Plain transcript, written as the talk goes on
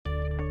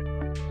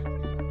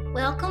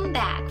Welcome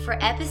back for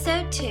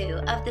episode 2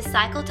 of the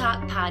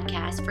CycleTalk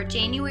podcast for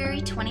January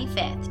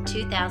 25th,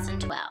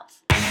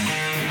 2012.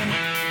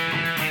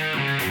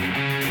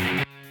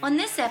 On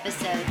this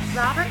episode,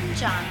 Robert and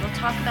John will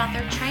talk about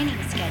their training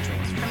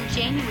schedules from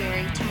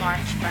January to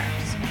March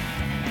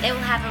 1st. They will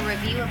have a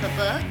review of a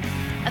book,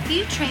 a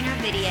few trainer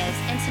videos,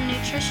 and some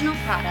nutritional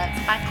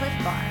products by Cliff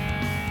Bar.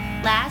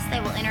 Last,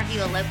 they will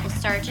interview a local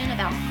surgeon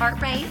about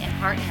heart rate and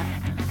heart health.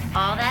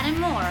 All that and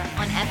more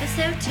on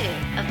episode 2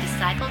 of the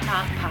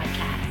CycleTalk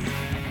podcast.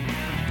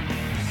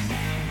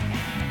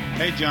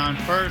 Hey John,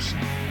 first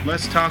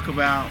let's talk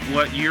about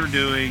what you're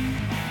doing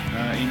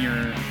in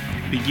your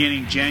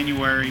beginning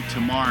January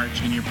to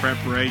March in your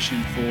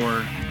preparation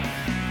for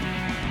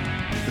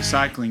the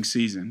cycling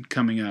season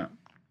coming up.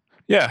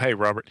 Yeah, hey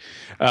Robert.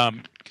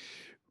 I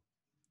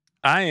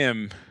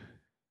am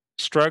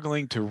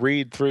struggling to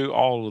read through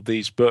all of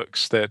these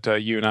books that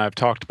you and I have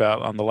talked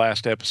about on the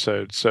last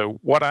episode. So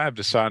what I've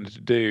decided to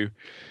do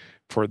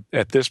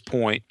at this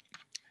point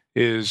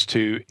is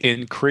to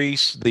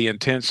increase the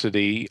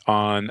intensity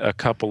on a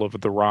couple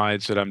of the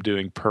rides that I'm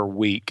doing per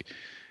week.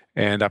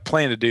 And I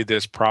plan to do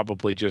this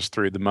probably just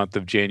through the month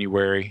of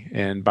January.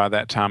 And by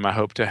that time, I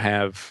hope to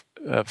have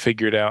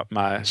figured out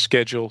my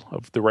schedule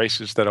of the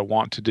races that I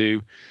want to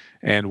do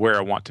and where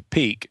I want to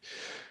peak,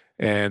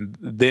 and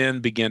then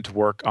begin to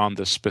work on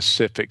the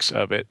specifics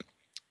of it.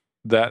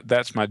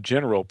 That's my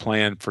general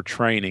plan for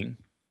training.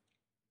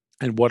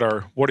 And what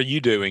are you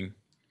doing?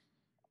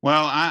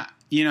 Well,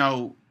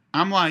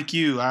 I'm like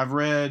you. I've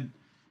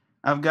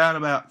got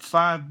about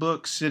 5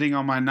 books sitting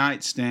on my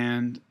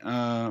nightstand,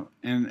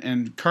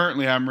 and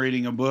currently I'm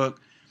reading a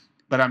book,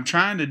 but I'm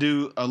trying to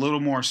do a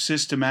little more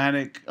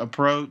systematic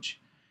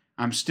approach.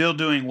 I'm still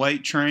doing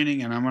weight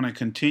training, and I'm going to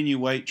continue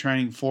weight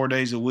training 4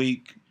 days a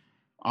week,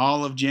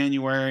 all of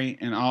January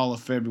and all of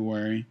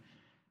February.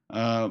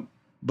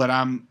 But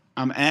I'm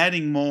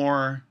adding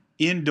more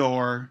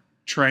indoor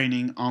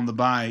training on the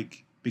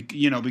bike,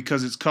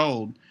 because it's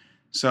cold.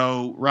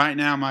 So right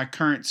now my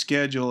current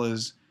schedule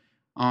is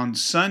on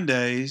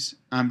Sundays,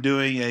 I'm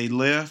doing a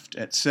lift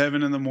at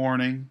 7 in the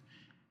morning.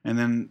 And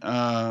then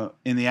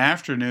in the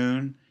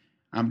afternoon,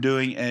 I'm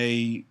doing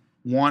a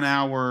 1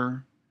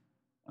 hour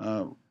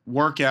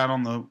workout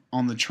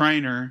on the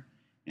trainer.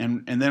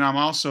 And then I'm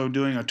also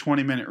doing a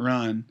 20-minute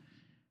run.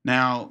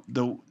 Now,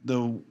 the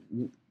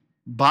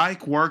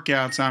bike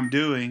workouts I'm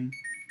doing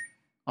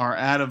are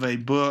out of a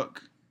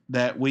book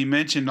that we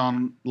mentioned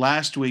on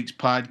last week's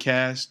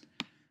podcast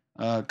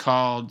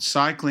called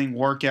Cycling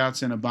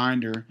Workouts in a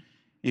Binder.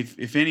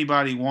 If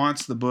anybody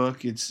wants the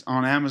book, it's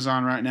on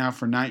Amazon right now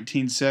for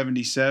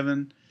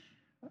 $19.77.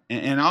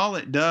 And all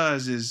it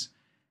does is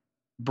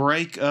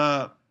break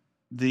up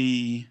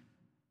the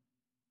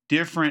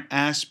different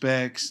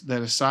aspects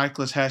that a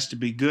cyclist has to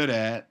be good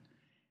at,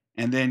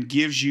 and then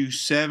gives you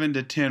 7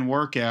 to 10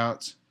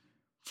 workouts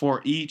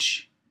for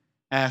each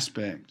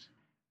aspect.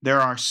 There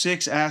are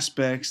 6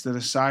 aspects that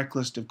a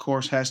cyclist, of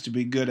course, has to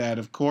be good at.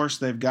 Of course,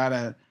 they've got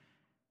to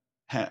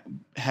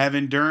have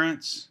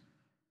endurance.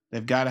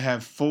 They've got to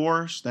have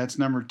force. That's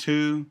number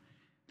 2.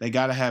 They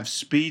got to have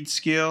speed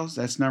skills.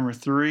 That's number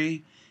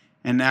 3.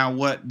 And now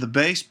what the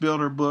Base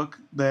Builder book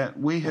that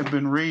we have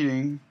been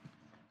reading,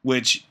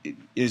 which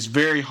is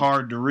very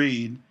hard to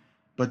read,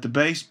 but the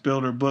Base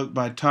Builder book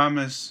by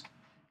Thomas,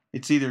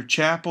 it's either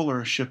Chappell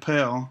or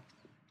Chappell,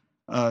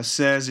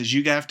 says is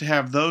you have to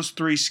have those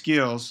 3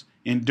 skills,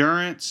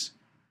 endurance,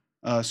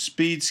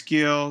 speed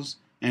skills,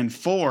 and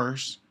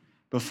force,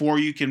 before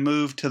you can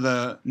move to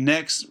the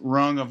next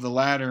rung of the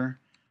ladder,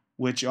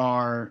 which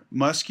are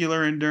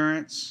muscular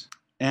endurance,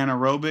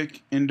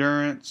 anaerobic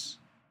endurance,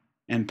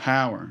 and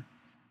power.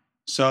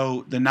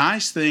 So the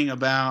nice thing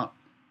about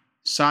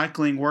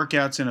cycling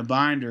workouts in a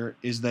binder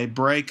is they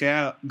break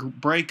up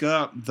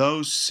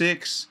those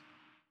 6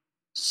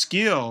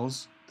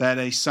 skills that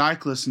a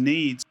cyclist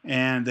needs,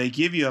 and they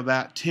give you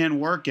about 10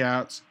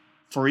 workouts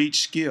for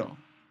each skill.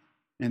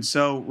 And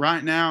so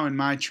right now in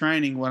my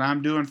training, what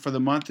I'm doing for the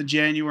month of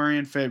January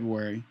and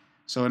February,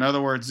 so in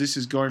other words, this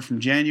is going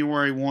from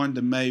January 1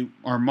 to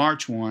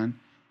March 1,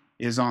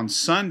 is on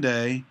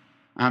Sunday,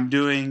 I'm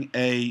doing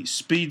a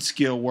speed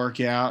skill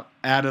workout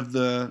out of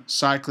the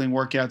cycling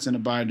workouts in a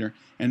binder.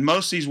 And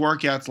most of these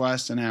workouts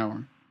last an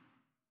hour.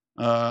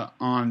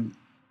 On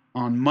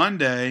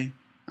Monday,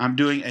 I'm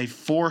doing a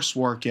force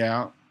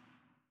workout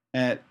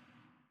at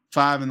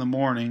 5 in the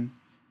morning,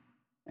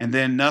 and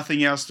then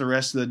nothing else the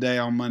rest of the day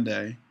on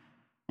Monday.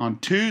 On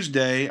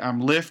Tuesday, I'm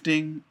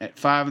lifting at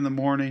 5 in the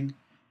morning,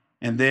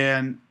 and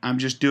then I'm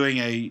just doing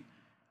a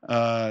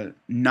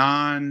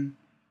non-organized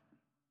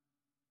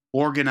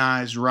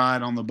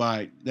ride on the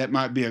bike. That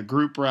might be a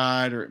group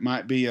ride, or it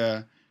might be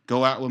a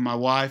go out with my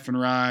wife and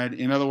ride.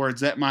 In other words,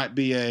 that might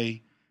be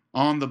a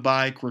on the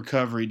bike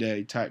recovery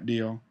day type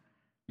deal.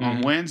 Mm-hmm.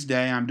 On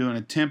Wednesday, I'm doing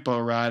a tempo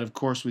ride, of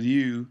course, with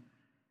you.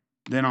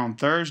 Then on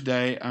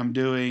Thursday, I'm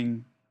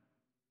doing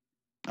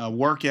a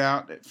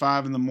workout at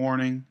 5 in the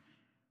morning,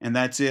 and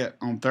that's it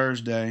on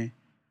Thursday.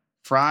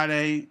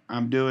 Friday,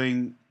 I'm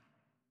doing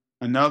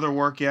another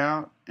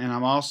workout, and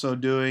I'm also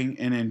doing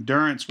an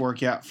endurance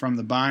workout from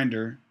the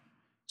binder.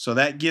 So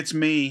that gets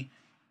me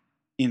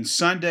in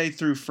Sunday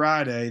through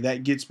Friday,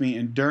 that gets me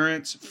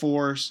endurance,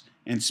 force,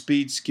 and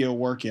speed skill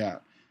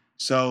workout.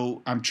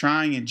 So I'm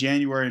trying in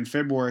January and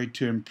February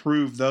to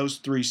improve those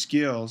 3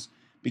 skills,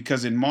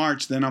 because in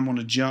March, then I'm going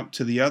to jump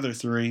to the other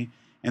 3.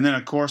 And then,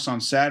 of course, on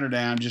Saturday,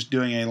 I'm just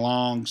doing a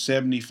long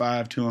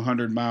 75 to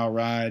 100-mile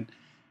ride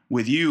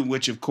with you,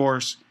 which, of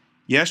course,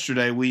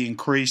 yesterday we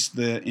increased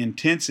the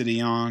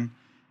intensity on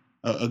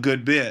a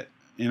good bit.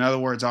 In other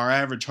words, our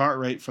average heart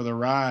rate for the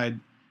ride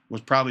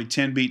was probably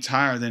 10 beats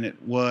higher than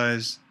it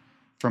was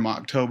from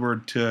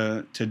October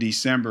to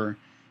December.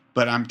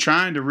 But I'm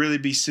trying to really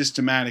be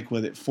systematic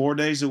with it. 4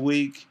 days a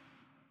week,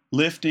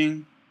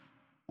 lifting.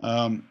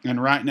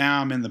 And right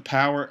now I'm in the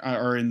power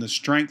or in the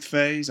strength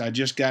phase. I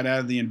just got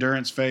out of the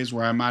endurance phase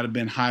where I might have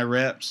been high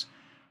reps.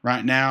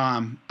 Right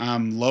now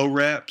I'm low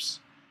reps,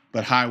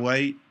 but high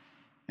weight.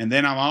 And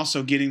then I'm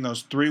also getting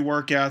those 3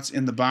 workouts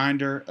in the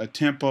binder, a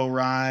tempo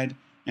ride,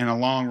 and a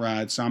long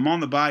ride. So I'm on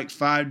the bike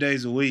 5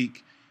 days a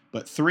week,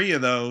 but 3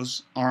 of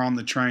those are on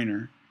the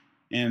trainer.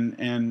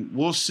 And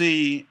we'll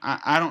see.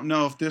 I don't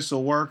know if this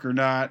will work or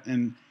not.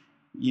 And,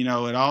 you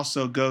know, it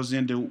also goes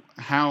into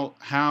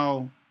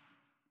how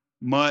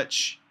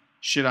much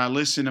should I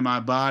listen to my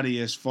body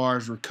as far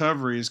as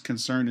recovery is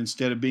concerned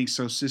instead of being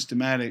so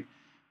systematic.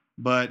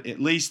 But at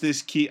least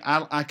this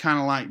I kind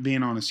of like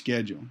being on a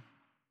schedule.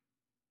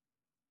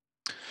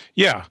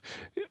 Yeah,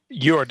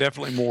 you are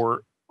definitely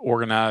more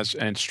organized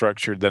and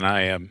structured than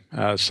I am.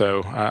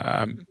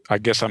 I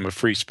guess I'm a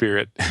free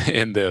spirit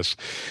in this.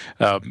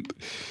 Um,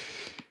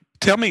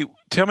 tell me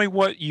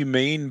what you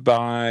mean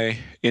by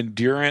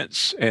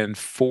endurance and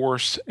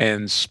force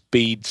and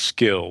speed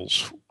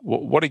skills.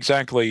 What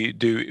exactly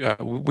do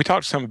we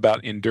talked some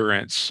about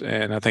endurance,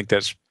 and I think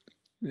that's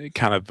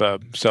kind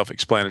of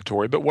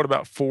self-explanatory. But what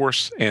about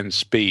force and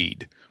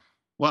speed?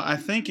 Well, I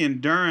think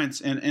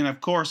endurance, and of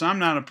course, I'm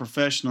not a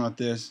professional at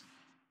this,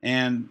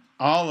 and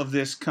all of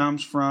this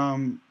comes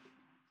from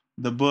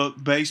the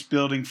book Base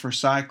Building for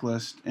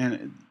Cyclists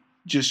and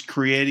just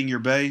creating your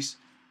base.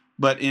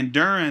 But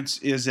endurance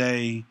is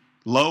a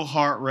low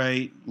heart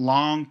rate,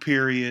 long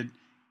period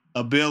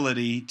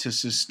ability to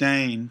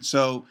sustain.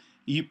 So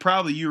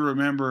you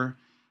remember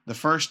the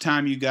first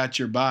time you got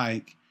your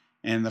bike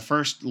and the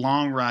first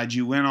long ride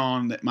you went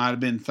on that might have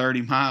been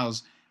 30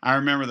 miles. I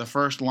remember the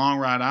first long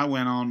ride I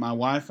went on, my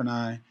wife and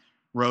I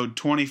rode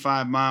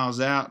 25 miles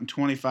out and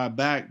 25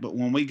 back. But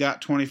when we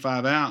got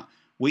 25 out,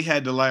 we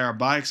had to lay our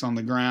bikes on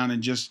the ground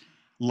and just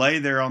lay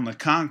there on the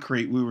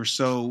concrete. We were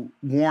so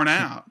worn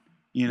out,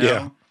 you know,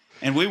 Yeah.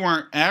 and we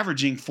weren't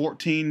averaging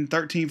 14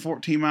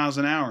 miles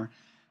an hour.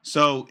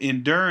 So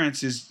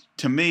endurance is,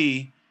 to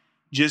me,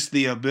 just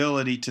the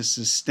ability to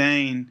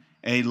sustain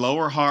a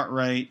lower heart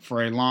rate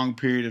for a long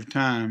period of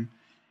time.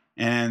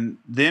 And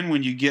then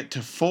when you get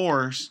to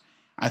force,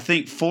 I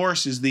think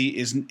force is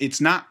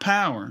it's not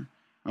power.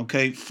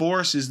 Okay,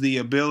 force is the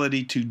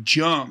ability to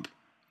jump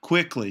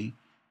quickly.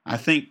 I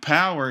think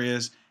power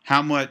is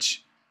how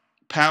much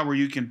power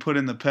you can put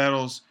in the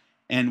pedals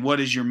and what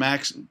is your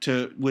max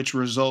to which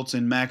results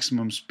in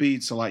maximum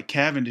speed. So like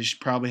Cavendish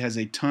probably has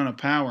a ton of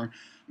power,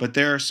 but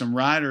there are some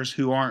riders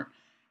who aren't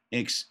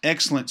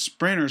excellent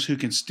sprinters who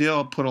can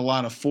still put a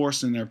lot of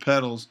force in their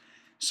pedals.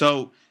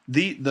 So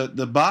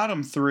the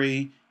bottom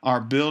 3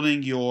 are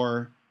building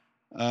your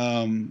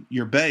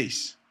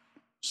base.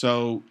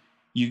 So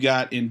you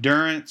got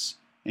endurance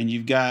and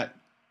you've got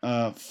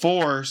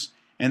force,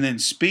 and then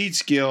speed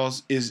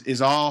skills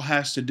is all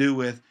has to do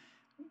with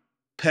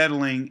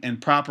pedaling and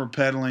proper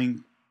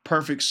pedaling,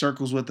 perfect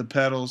circles with the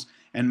pedals,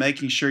 and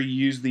making sure you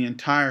use the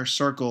entire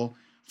circle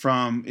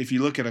from, if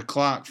you look at a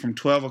clock, from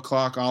 12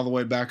 o'clock all the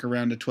way back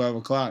around to 12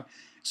 o'clock.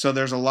 So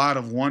there's a lot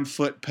of 1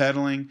 foot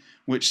pedaling,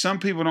 which some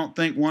people don't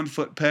think 1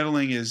 foot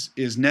pedaling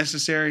is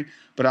necessary.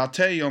 But I'll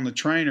tell you on the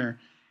trainer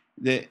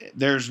that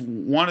there's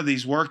one of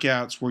these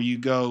workouts where you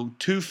go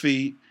 2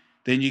 feet,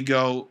 then you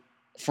go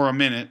for a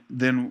minute,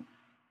 then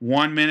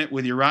 1 minute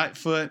with your right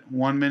foot,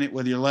 1 minute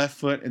with your left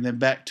foot, and then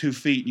back 2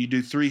 feet. You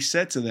do 3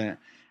 sets of that.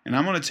 And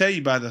I'm going to tell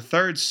you, by the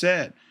 3rd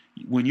set,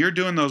 when you're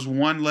doing those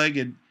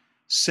one-legged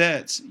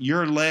sets,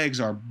 your legs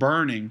are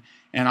burning.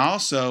 And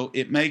also,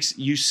 it makes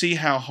you see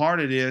how hard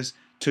it is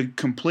to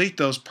complete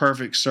those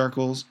perfect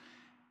circles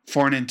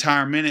for an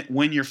entire minute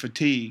when you're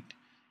fatigued.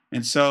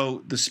 And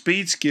so the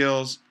speed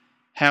skills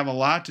have a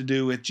lot to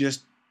do with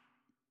just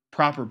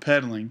proper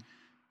pedaling.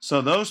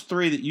 So those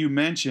 3 that you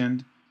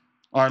mentioned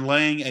are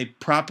laying a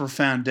proper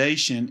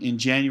foundation in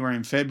January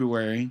and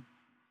February.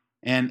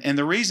 And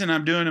the reason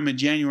I'm doing them in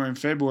January and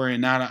February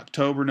and not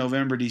October,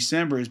 November,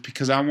 December is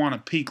because I want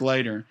to peak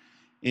later.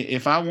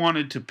 If I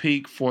wanted to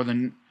peak for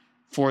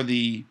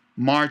the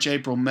March,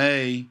 April,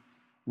 May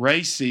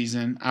race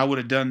season, I would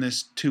have done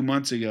this 2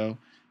 months ago.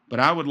 But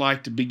I would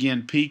like to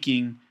begin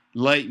peaking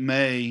late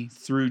May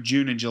through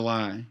June and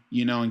July,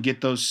 and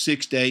get those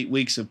 6 to 8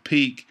 weeks of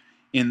peak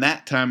in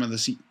that time of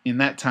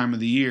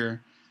the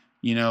year,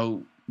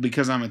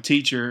 because I'm a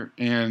teacher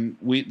and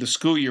the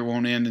school year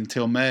won't end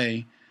until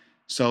May.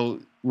 So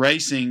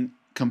racing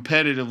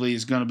competitively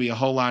is going to be a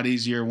whole lot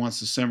easier once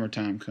the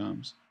summertime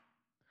comes.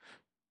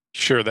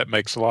 Sure, that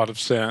makes a lot of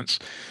sense.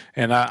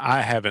 And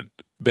I haven't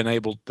been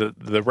able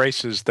the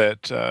races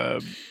that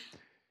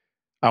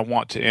I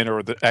want to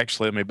enter.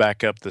 Actually, let me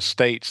back up. The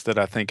states that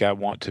I think I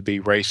want to be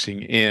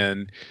racing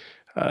in,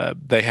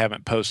 they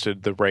haven't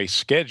posted the race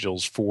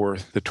schedules for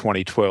the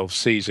 2012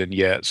 season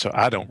yet, so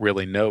I don't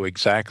really know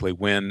exactly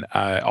when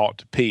I ought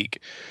to peak,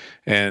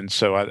 and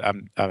so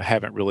I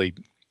haven't really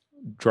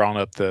drawn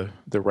up the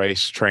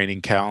race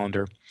training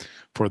calendar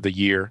for the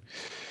year.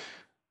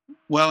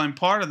 Well, and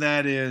part of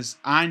that is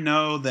I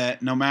know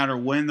that no matter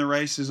when the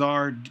races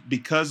are,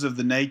 because of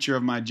the nature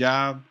of my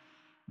job,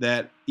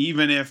 that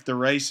even if the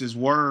races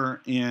were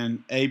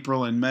in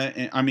April and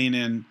May, I mean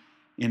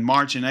in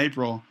March and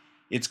April,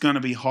 it's going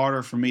to be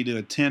harder for me to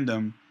attend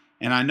them.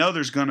 And I know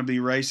there's going to be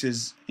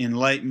races in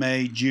late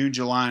May, June,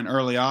 July, and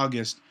early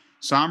August.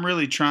 So I'm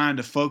really trying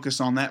to focus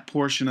on that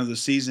portion of the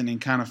season and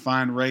kind of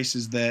find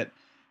races that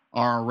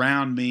are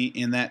around me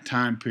in that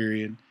time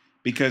period,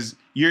 because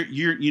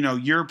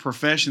your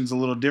profession's a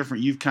little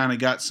different. You've kind of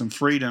got some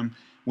freedom.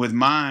 With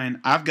mine,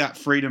 I've got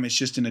freedom. It's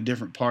just in a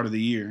different part of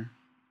the year.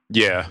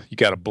 Yeah, you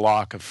got a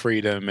block of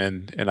freedom,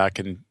 and I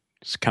can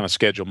kind of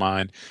schedule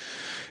mine.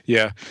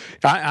 Yeah,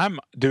 I'm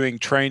doing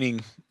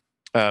training.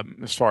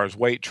 As far as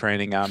weight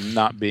training, I'm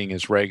not being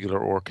as regular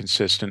or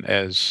consistent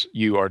as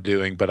you are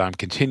doing, but I'm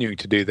continuing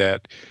to do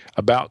that.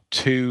 About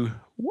two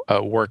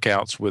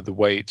workouts with the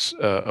weights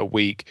a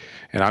week,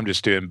 and I'm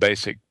just doing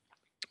basic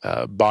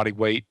body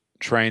weight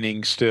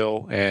training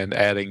still, and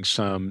adding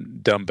some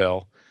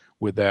dumbbell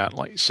with that,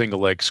 like single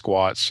leg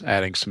squats,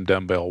 adding some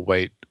dumbbell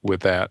weight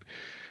with that.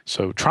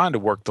 So trying to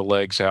work the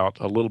legs out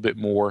a little bit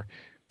more.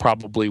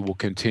 Probably will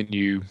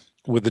continue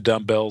with the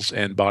dumbbells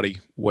and body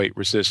weight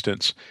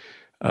resistance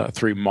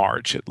through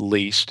March at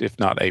least, if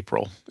not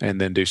April, and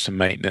then do some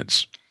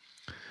maintenance.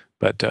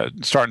 But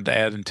starting to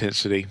add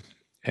intensity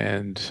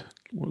and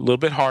a little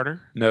bit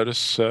harder.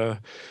 Notice that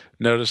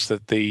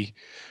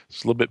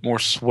it's a little bit more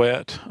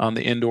sweat on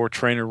the indoor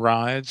trainer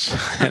rides,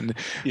 and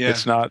Yeah.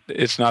 it's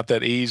not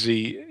that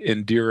easy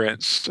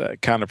endurance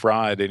kind of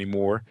ride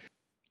anymore.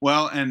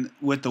 Well, and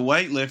with the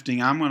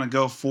weightlifting, I'm going to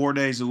go 4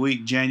 days a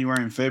week,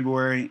 January and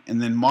February,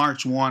 and then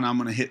March 1, I'm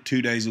going to hit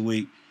 2 days a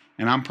week,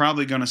 and I'm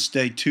probably going to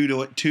stay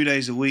 2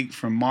 days a week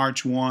from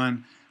March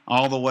 1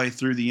 all the way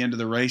through the end of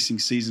the racing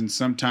season,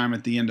 sometime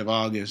at the end of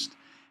August,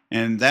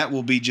 and that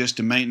will be just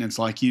a maintenance,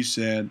 like you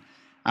said.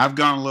 I've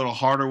gone a little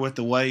harder with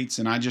the weights,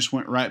 and I just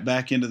went right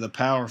back into the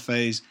power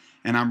phase,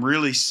 and I'm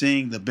really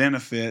seeing the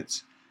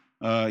benefits.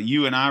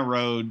 You and I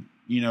rode,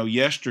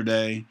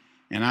 yesterday,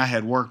 and I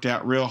had worked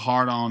out real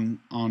hard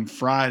on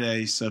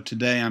Friday, so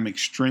today I'm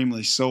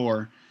extremely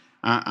sore.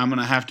 I'm going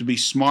to have to be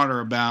smarter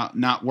about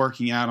not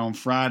working out on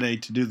Friday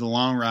to do the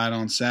long ride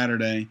on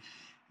Saturday,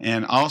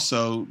 and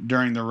also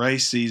during the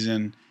race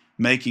season,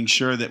 making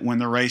sure that when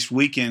the race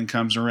weekend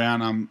comes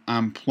around,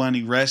 I'm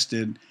plenty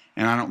rested,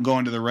 and I don't go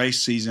into the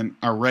race season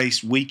or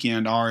race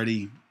weekend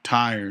already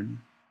tired.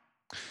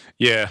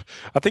 Yeah,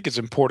 I think it's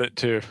important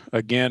to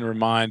again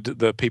remind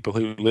the people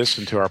who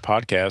listen to our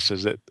podcast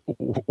is that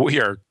we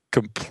are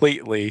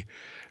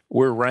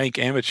we're rank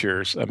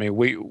amateurs. I mean,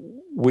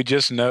 we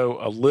just know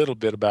a little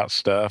bit about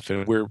stuff,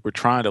 and we're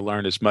trying to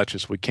learn as much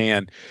as we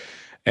can.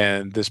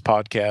 And this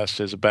podcast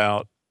is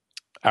about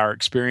our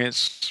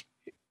experience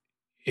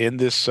in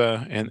this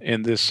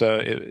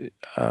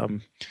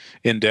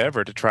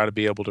endeavor to try to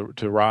be able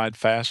to ride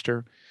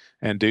faster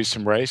and do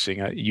some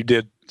racing. You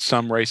did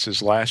some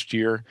races last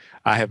year.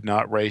 I have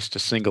not raced a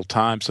single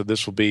time, so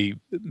this will be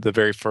the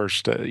very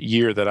first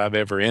year that I've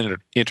ever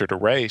entered a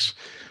race.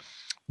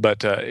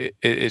 But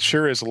it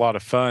sure is a lot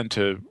of fun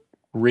to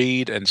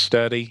read and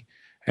study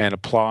and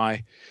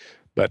apply.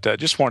 But I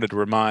just wanted to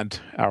remind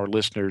our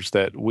listeners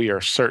that we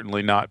are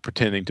certainly not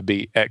pretending to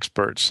be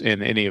experts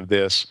in any of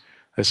this.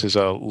 This is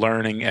a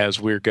learning as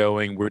we're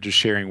going. We're just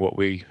sharing what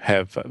we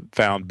have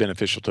found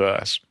beneficial to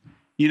us.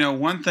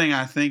 One thing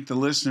I think the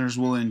listeners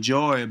will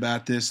enjoy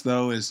about this,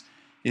 though, is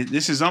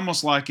this is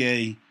almost like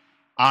a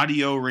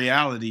audio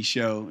reality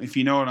show, if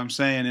you know what I'm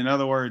saying. In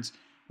other words,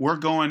 we're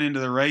going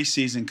into the race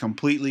season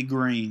completely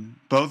green.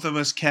 Both of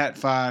us Cat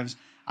 5s.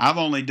 I've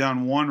only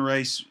done one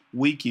race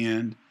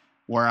weekend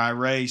where I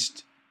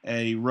raced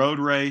a road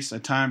race, a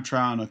time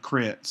trial, and a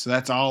crit. So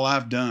that's all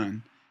I've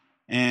done.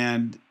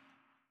 And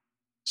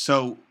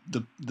so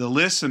the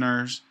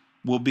listeners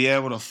will be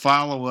able to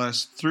follow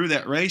us through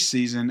that race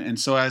season. And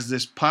so as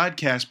this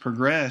podcast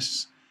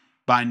progresses,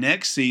 by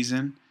next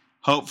season,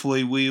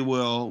 hopefully we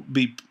will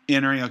be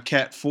entering a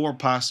Cat 4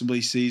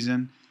 possibly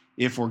season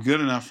if we're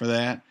good enough for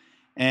that.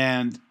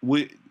 And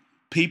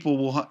people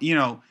will,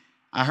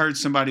 I heard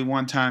somebody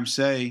one time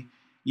say,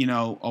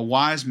 a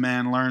wise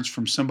man learns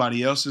from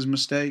somebody else's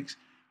mistakes.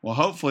 Well,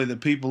 hopefully the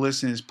people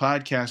listening to this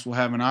podcast will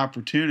have an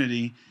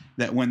opportunity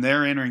that when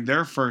they're entering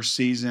their first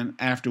season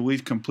after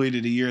we've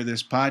completed a year of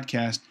this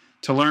podcast,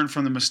 to learn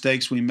from the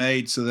mistakes we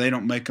made so they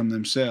don't make them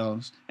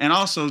themselves, and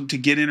also to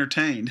get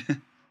entertained.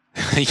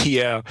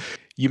 Yeah.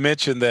 You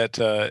mentioned that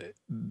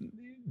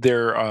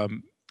there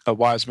a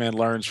wise man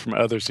learns from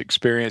others'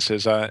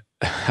 experiences. I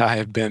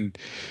have been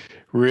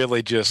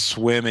really just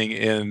swimming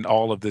in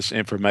all of this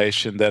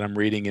information that I'm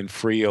reading in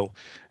Freel,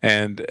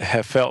 and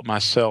have felt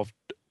myself,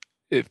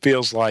 it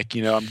feels like,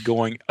 I'm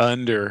going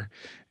under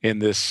in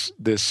this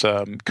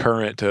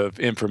current of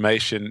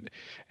information,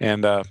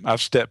 and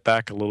I've stepped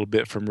back a little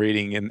bit from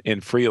reading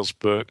in Freel's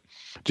book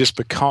just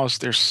because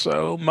there's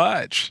so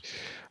much.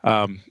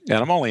 And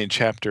I'm only in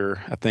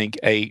chapter, I think,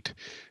 8,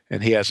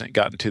 and he hasn't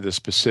gotten to the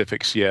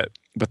specifics yet.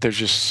 But there's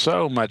just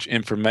so much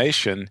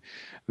information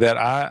that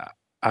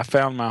I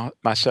found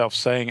myself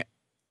saying,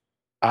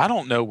 I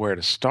don't know where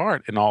to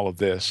start in all of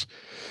this.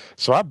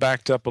 So I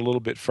backed up a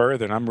little bit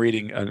further, and I'm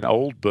reading an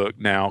old book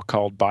now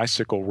called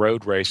Bicycle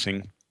Road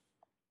Racing.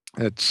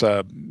 It's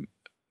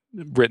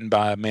written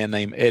by a man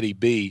named Eddie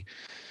B.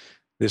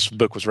 This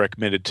book was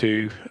recommended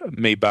to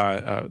me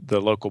by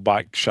the local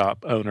bike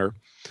shop owner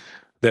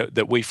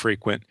that we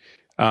frequent.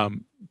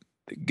 Um,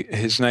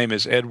 his name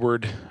is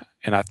Edward,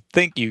 and I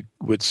think you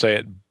would say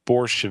it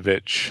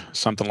Borshevich,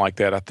 something like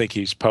that. I think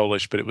he's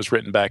Polish, but it was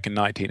written back in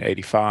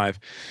 1985.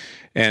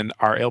 And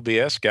our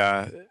LBS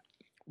guy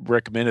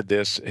recommended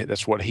this.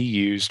 That's what he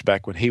used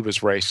back when he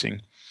was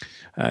racing,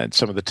 and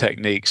some of the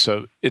techniques.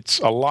 So it's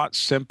a lot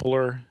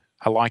simpler.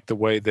 I like the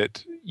way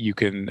that you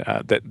can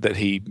that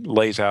he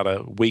lays out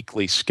a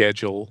weekly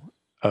schedule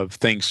of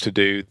things to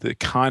do, the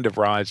kind of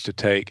rides to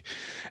take,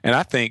 and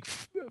I think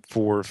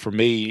for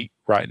me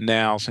right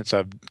now, since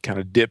I've kind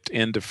of dipped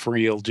into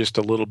Freel just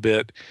a little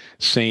bit,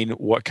 seen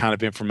what kind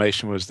of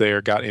information was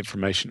there, got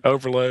information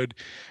overload.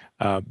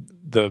 Uh,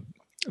 the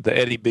the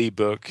Eddie B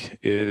book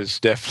is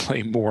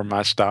definitely more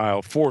my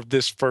style for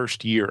this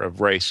first year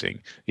of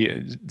racing. Yeah,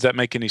 does that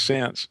make any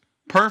sense?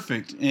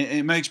 Perfect.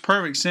 It makes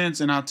perfect sense.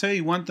 And I'll tell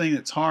you one thing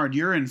that's hard.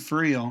 You're in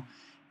Freel,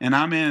 and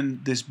I'm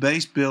in this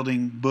base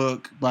building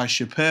book by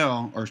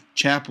Chappelle or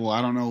Chapel.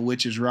 I don't know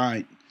which is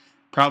right.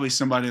 Probably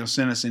somebody will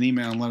send us an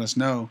email and let us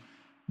know.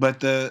 But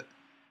the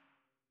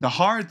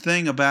hard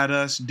thing about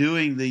us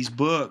doing these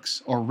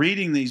books or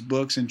reading these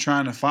books and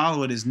trying to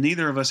follow it is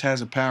neither of us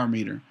has a power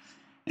meter.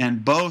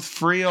 And both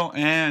Freel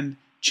and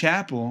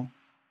Chapel,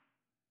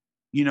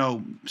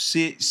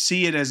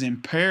 see it as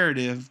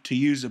imperative to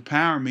use a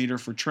power meter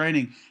for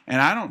training.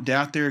 And I don't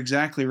doubt they're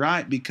exactly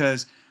right,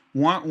 because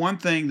one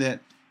thing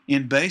that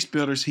in base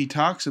builders he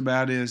talks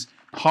about is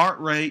heart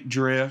rate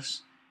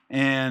drifts,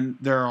 and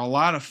there are a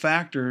lot of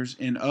factors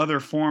in other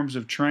forms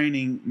of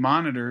training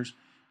monitors,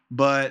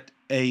 but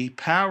a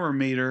power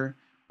meter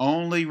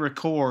only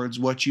records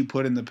what you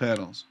put in the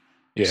pedals.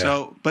 Yeah.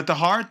 So, but the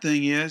hard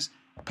thing is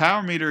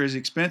power meter is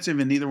expensive,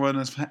 and neither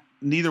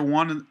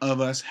one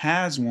of us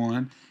has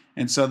one.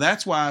 And so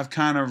that's why I've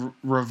kind of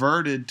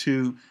reverted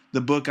to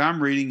the book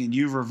I'm reading, and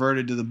you've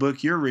reverted to the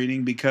book you're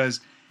reading, because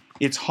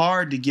it's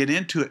hard to get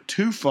into it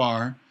too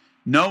far,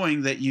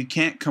 knowing that you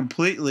can't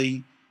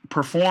completely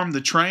perform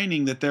the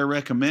training that they're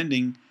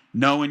recommending,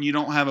 knowing you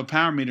don't have a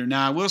power meter.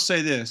 Now, I will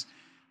say this.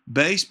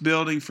 Base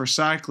building for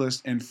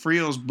cyclists and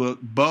Freel's book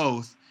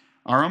both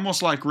are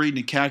almost like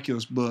reading a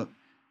calculus book.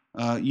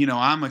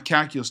 I'm a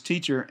calculus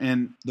teacher,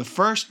 and the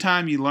first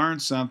time you learn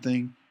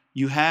something,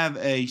 you have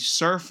a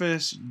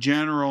surface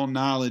general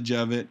knowledge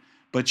of it,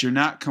 but you're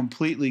not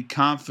completely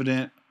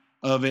confident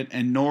of it,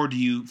 and nor do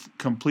you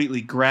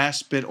completely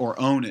grasp it or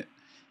own it.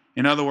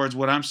 In other words,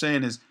 what I'm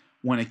saying is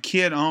when a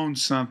kid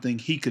owns something,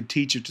 he could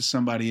teach it to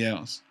somebody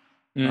else.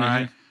 Mm-hmm. All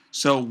right.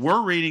 So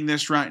we're reading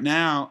this right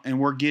now, and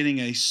we're getting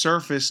a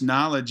surface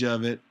knowledge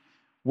of it.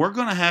 We're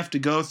going to have to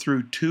go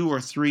through 2 or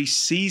 3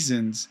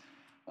 seasons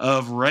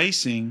of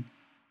racing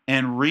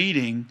and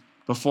reading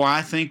before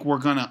I think we're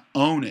going to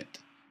own it.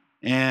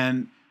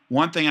 And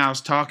one thing, I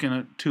was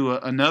talking to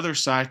another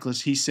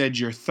cyclist, he said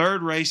your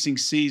third racing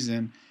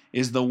season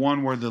is the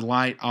one where the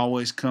light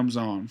always comes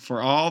on.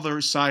 For all the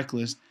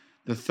cyclists,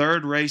 the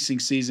third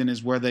racing season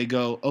is where they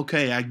go,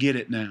 okay, I get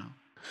it now.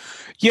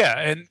 Yeah,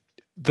 and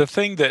the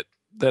thing that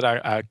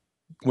I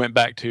went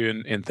back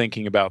to in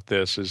thinking about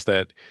this is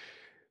that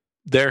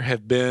there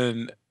have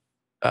been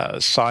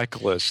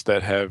cyclists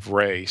that have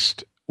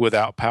raced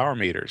without power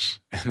meters,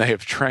 and they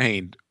have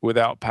trained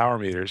without power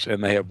meters,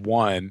 and they have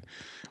won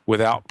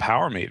without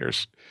power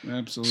meters.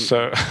 Absolutely.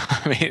 So,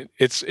 I mean,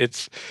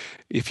 it's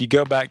if you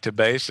go back to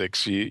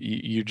basics,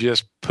 you're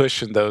just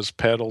pushing those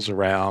pedals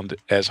around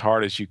as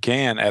hard as you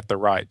can at the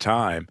right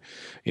time.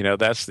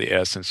 That's the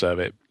essence of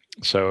it.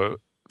 So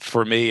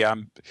for me,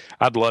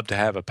 I'd love to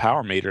have a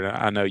power meter, and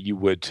I know you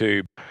would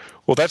too.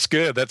 Well, that's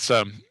good. That's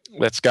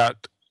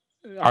got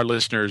our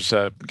listeners,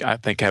 I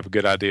think, have a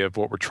good idea of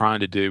what we're trying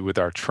to do with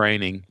our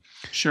training.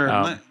 Sure.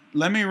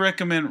 Let me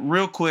recommend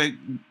real quick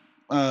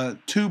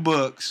 2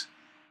 books.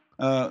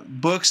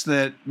 Books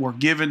that were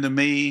given to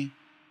me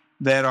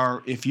that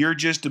are, if you're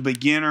just a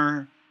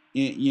beginner,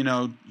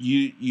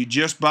 you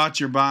just bought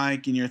your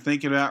bike and you're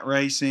thinking about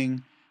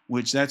racing,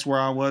 which that's where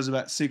I was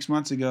about 6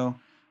 months ago.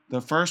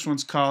 The first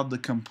one's called The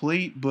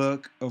Complete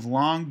Book of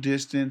Long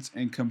Distance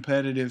and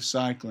Competitive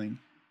Cycling.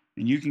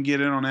 And you can get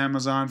it on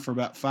Amazon for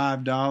about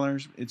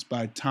 $5. It's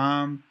by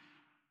Tom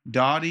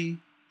Doughty.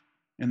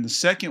 And the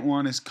second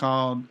one is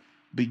called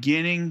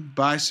Beginning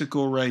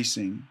Bicycle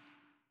Racing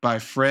by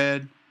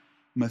Fred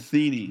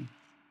Matheny.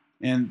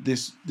 And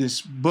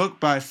this book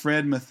by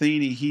Fred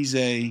Matheny, he's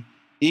a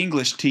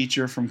English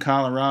teacher from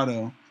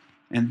Colorado.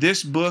 And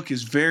this book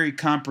is very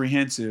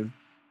comprehensive.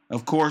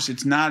 Of course,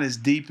 it's not as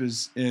deep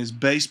as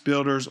Base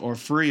Builders or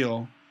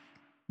Friel,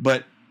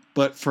 but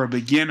for a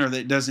beginner,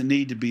 that doesn't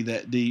need to be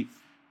that deep.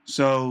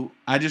 So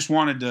I just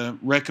wanted to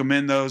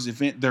recommend those.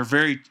 They're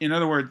very, in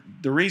other words,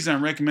 the reason I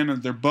recommend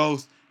them, they're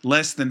both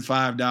less than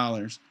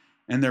 $5,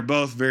 and they're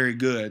both very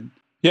good.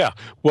 Yeah.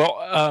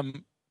 Well,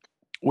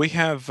 we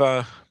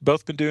have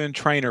both been doing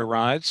trainer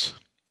rides,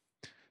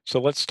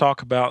 so let's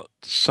talk about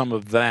some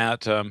of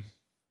that.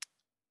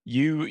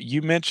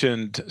 You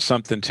mentioned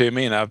something to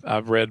me, and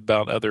I've read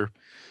about other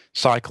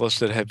cyclists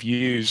that have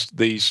used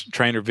these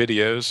trainer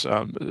videos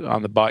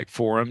on the bike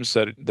forums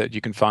that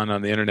you can find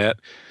on the internet.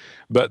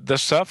 But the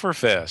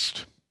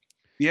Sufferfest,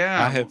 I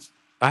Yeah,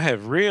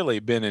 have really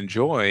been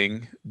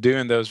enjoying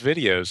doing those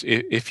videos.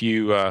 If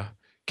you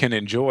can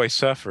enjoy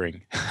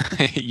suffering,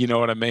 you know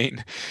what I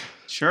mean?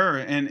 sure.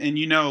 And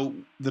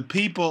the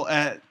people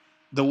at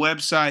the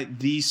website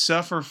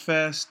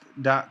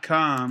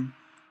thesufferfest.com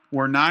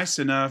were nice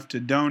enough to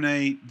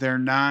donate their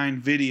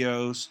 9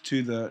 videos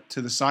to the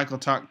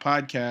CycleTalk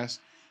podcast.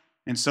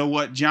 And so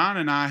what John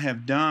and I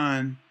have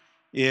done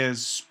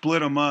is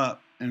split them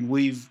up, and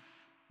we've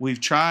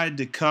tried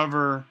to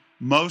cover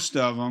most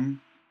of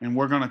them, and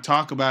we're going to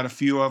talk about a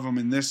few of them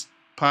in this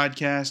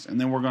podcast,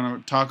 and then we're going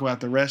to talk about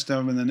the rest of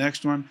them in the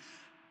next one.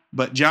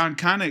 But John,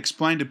 kind of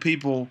explain to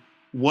people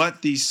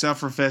what these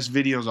Sufferfest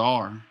videos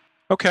are.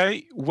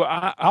 Okay,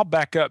 well, I'll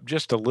back up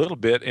just a little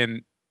bit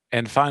and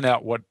find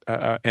out what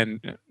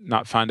and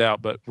not find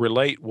out, but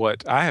relate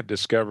what I have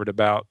discovered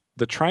about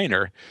the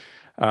trainer.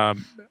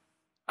 Um,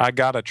 I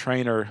got a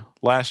trainer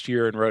last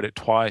year and rode it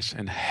twice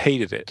and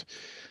hated it.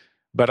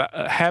 But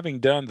having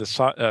done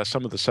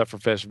some of the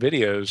Sufferfest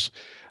videos,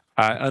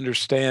 I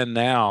understand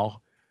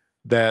now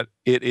that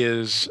it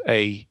is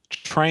a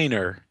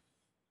trainer.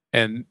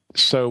 And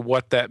so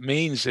what that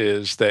means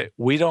is that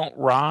we don't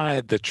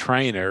ride the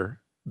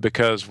trainer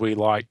because we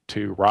like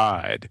to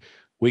ride.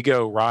 We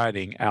go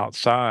riding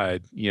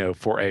outside,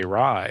 for a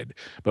ride,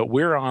 but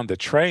we're on the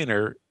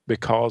trainer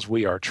because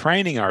we are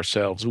training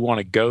ourselves. We want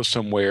to go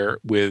somewhere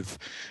with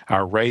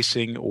our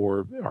racing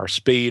or our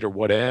speed or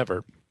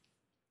whatever.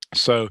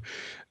 So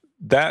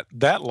that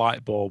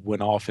light bulb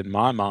went off in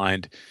my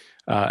mind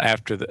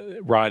after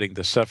riding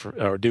the suffer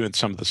or doing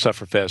some of the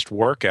Sufferfest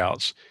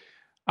workouts.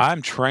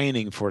 I'm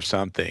training for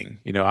something.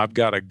 I've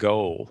got a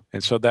goal,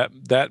 and so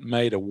that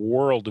made a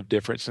world of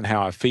difference in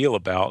how I feel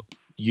about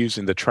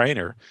using the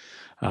trainer.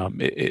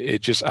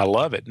 It just I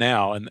love it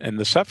now, and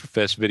the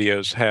Sufferfest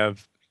videos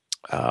have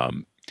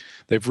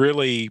they've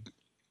really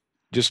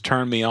just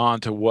turned me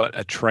on to what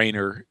a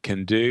trainer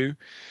can do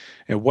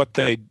and what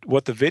the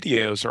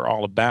videos are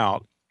all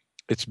about.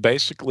 It's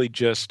basically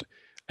just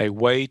a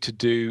way to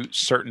do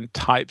certain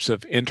types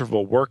of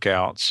interval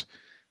workouts,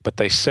 but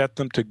they set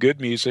them to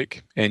good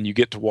music, and you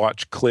get to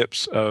watch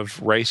clips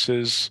of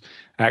races,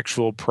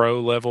 actual pro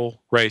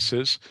level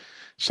races,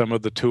 some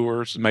of the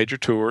tours, major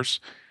tours,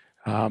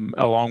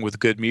 along with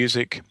good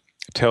music.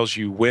 It tells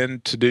you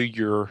when to do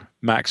your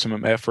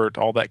maximum effort.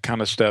 All that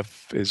kind of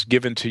stuff is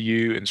given to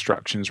you,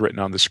 instructions written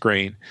on the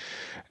screen.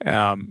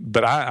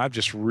 But I've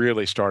just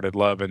really started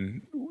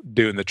loving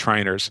doing the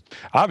trainers.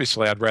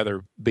 Obviously, I'd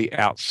rather be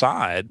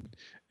outside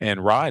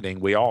and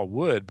riding. We all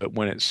would, but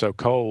when it's so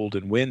cold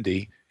and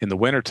windy in the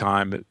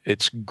wintertime,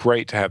 it's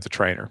great to have the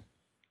trainer.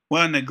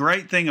 Well, and the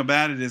great thing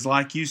about it is,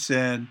 like you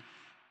said,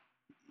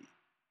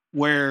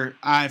 where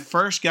I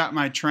first got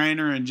my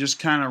trainer and just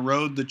kind of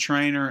rode the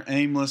trainer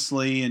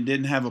aimlessly and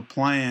didn't have a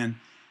plan,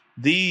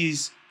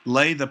 these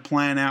lay the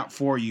plan out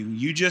for you.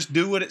 You just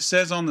do what it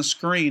says on the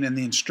screen, and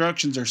the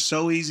instructions are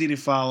so easy to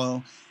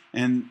follow,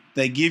 and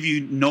they give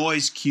you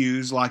noise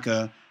cues, like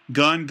a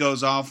gun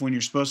goes off when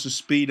you're supposed to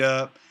speed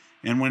up,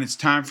 and when it's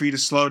time for you to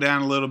slow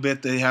down a little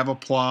bit, they have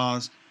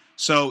applause.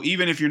 So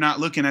even if you're not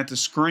looking at the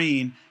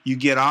screen, you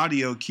get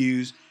audio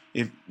cues.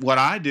 What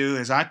I do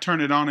is I turn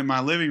it on in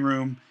my living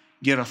room,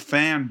 get a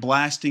fan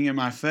blasting in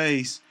my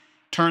face,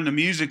 turn the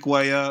music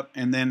way up,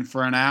 and then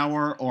for an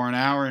hour or an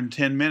hour and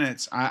 10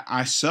 minutes,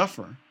 I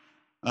suffer.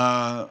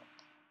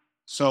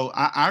 So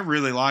I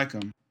really like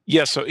them.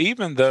 Yeah, so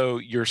even though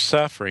you're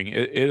suffering,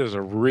 it is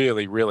a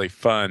really, really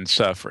fun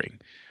suffering.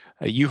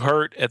 You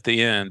hurt at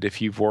the end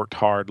if you've worked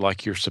hard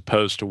like you're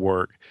supposed to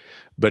work,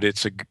 but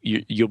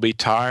you'll be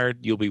tired,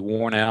 you'll be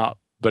worn out,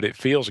 but it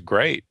feels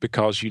great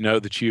because you know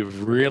that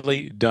you've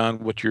really done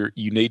what you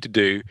need to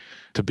do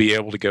to be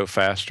able to go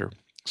faster,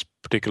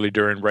 particularly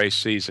during race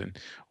season,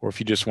 or if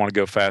you just want to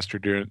go faster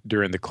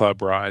during the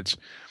club rides.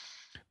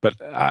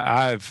 But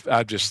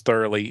I've just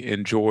thoroughly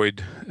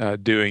enjoyed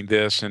doing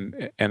this,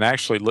 and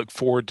actually look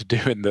forward to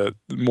doing the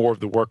more of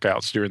the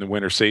workouts during the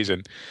winter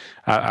season.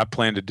 I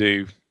plan to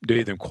do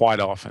them quite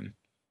often.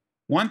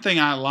 One thing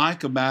I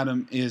like about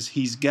him is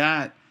he's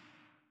got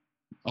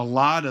a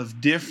lot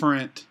of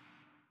different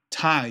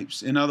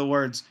types. In other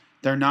words,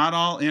 they're not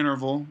all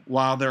interval.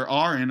 While there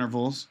are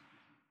intervals,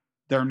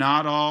 They're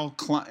not all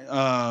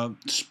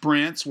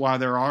sprints. While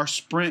there are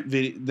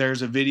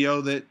there's a video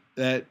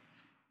that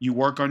you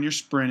work on your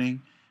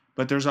sprinting,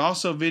 but there's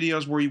also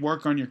videos where you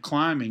work on your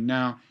climbing.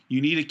 Now, you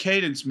need a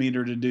cadence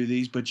meter to do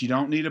these, but you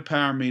don't need a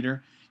power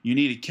meter. You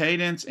need a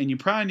cadence, and you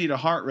probably need a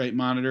heart rate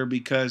monitor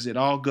because it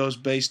all goes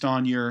based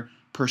on your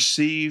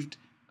perceived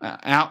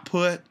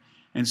output.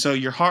 And so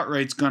your heart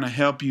rate's going to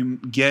help you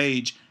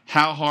gauge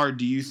how hard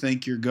do you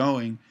think you're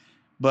going.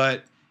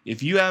 But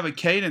if you have a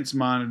cadence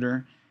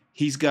monitor,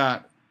 he's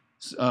got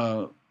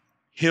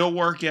hill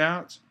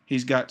workouts,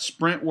 he's got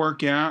sprint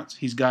workouts,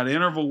 he's got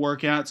interval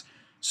workouts.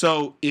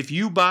 So if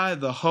you buy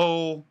the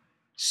whole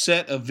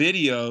set of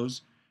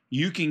videos,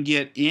 you can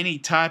get any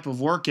type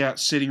of workout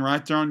sitting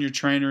right there on your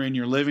trainer in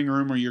your living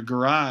room or your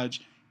garage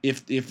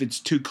if it's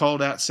too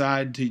cold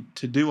outside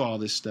to do all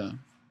this stuff.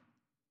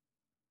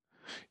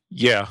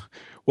 Yeah.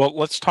 Well,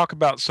 let's talk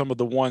about some of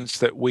the ones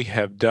that we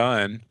have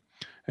done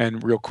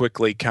and real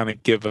quickly kind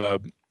of give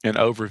an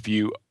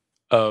overview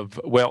of,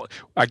 well,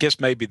 I guess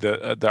maybe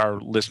our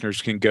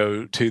listeners can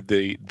go to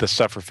the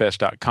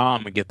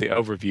sufferfest.com and get the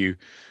overview,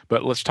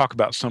 but let's talk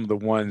about some of the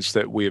ones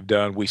that we have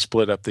done. We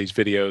split up these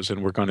videos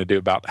and we're going to do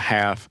about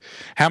half.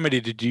 How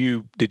many did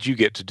you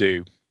get to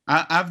do?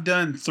 I've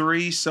done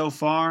 3 so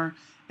far,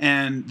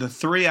 and the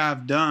 3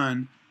 I've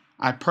done,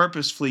 I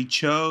purposefully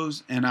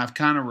chose and I've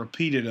kind of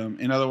repeated them.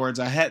 In other words,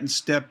 I hadn't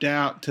stepped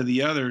out to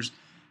the others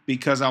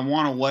because I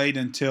want to wait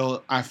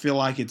until I feel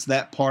like it's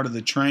that part of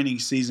the training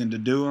season to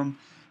do them.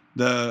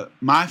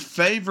 My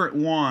favorite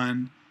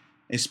one,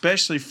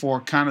 especially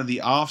for kind of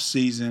the off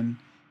season,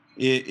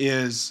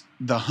 is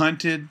the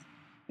hunted,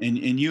 and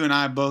you and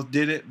I both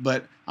did it.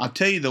 But I'll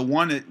tell you, the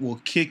one that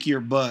will kick your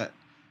butt,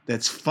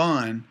 that's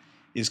fun,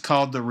 is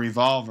called the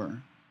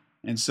revolver.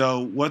 And so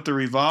what the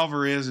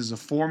revolver is a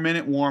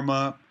 4-minute warm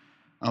up,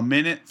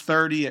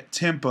 1:30 at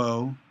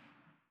tempo,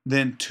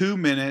 then 2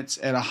 minutes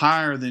at a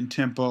higher than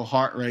tempo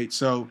heart rate.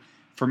 So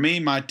for me,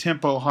 my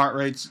tempo heart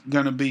rate's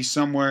going to be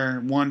somewhere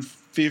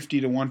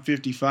 150 to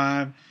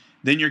 155.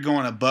 Then you're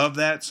going above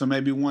that, so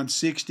maybe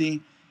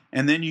 160.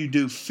 And then you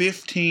do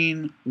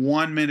 15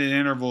 1-minute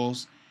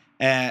intervals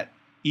at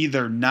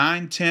either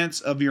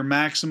 9/10 of your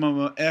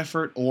maximum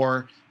effort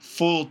or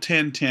full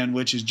 10-10,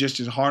 which is just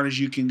as hard as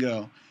you can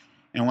go.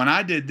 And when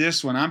I did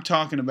this one, I'm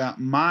talking about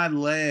my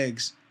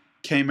legs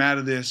came out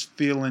of this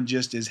feeling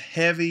just as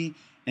heavy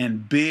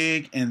and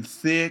big and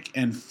thick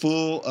and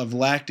full of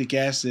lactic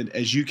acid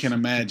as you can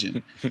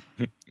imagine.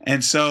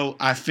 And so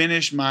I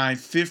finished my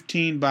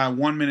 15 by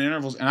 1-minute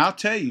intervals. And I'll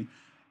tell you,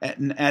 at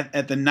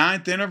the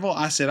 9th interval,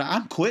 I said,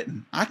 I'm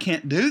quitting. I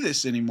can't do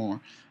this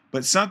anymore.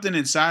 But something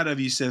inside of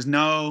you says,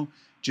 no,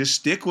 just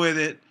stick with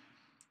it.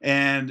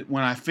 And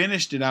when I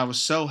finished it, I was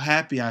so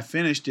happy I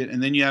finished it.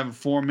 And then you have a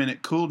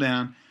 4-minute cool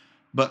down.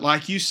 But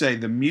like you say,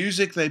 the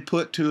music they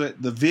put to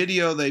it, the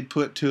video they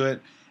put to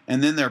it,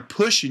 and then they're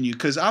pushing you.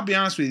 Because I'll be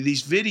honest with you,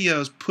 these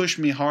videos push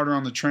me harder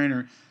on the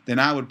trainer than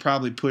I would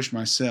probably push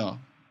myself.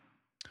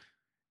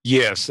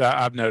 Yes,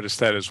 I've noticed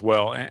that as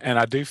well. And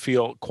I do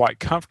feel quite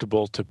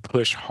comfortable to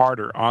push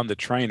harder on the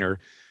trainer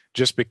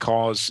just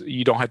because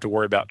you don't have to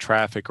worry about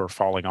traffic or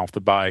falling off the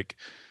bike.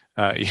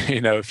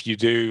 If you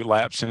do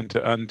lapse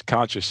into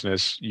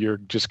unconsciousness, you're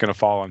just going to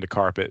fall on the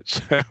carpet.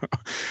 So,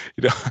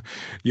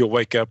 you'll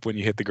wake up when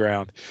you hit the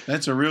ground.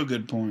 That's a real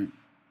good point.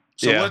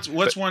 So yeah,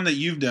 what's one that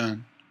you've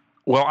done?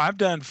 Well, I've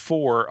done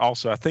 4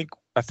 also. I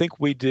think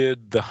we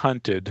did the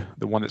hunted,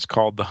 the one that's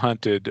called the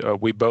hunted.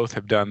 We both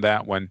have done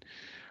that one.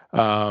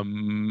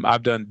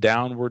 I've done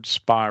downward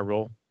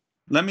spiral.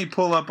 Let me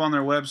pull up on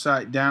their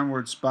website,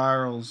 downward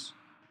spirals.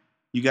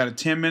 You got a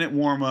 10-minute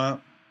warm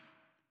up,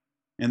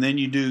 and then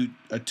you do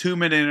a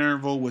 2-minute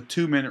interval with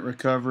 2-minute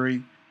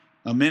recovery,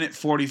 a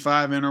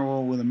 1:45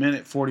 interval with a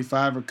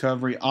 1:45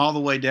 recovery, all the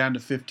way down to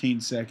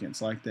 15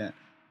 seconds like that.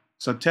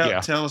 So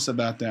tell us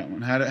about that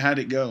one. How'd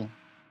it go?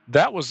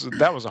 That was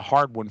a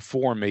hard one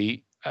for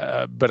me,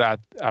 but I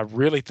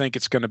really think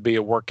it's going to be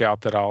a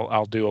workout that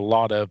I'll do a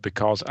lot of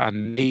because I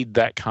need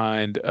that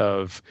kind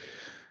of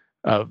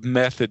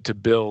method to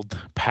build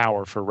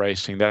power for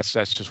racing. That's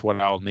just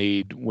what I'll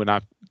need when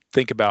I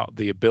think about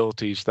the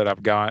abilities that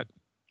I've got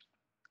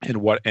and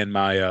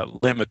my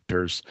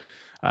limiters.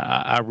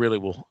 I really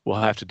will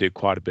have to do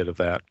quite a bit of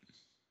that.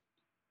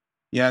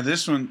 Yeah,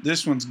 this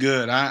one's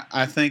good.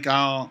 I think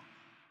I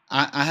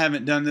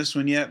haven't done this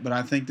one yet, but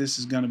I think this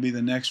is going to be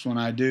the next one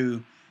I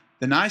do.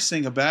 The nice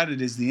thing about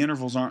it is the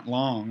intervals aren't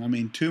long. I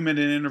mean,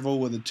 2-minute interval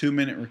with a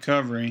 2-minute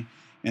recovery,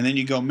 and then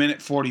you go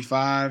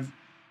 1:45,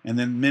 and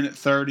then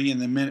 1:30,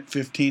 and then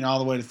 1:15, all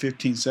the way to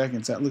 15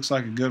 seconds. That looks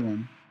like a good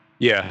one.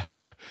 Yeah.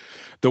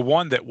 The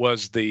one that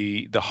was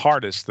the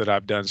hardest that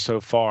I've done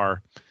so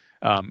far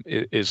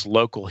is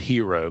Local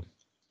Hero.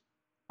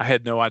 I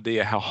had no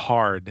idea how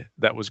hard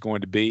that was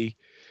going to be.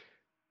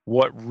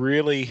 What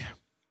really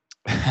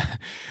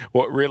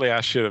I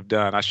should have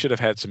done, I should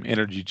have had some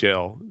energy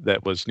gel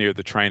that was near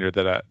the trainer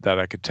that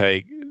I could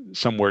take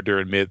somewhere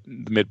during the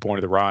midpoint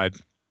of the ride,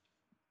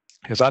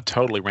 because I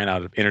totally ran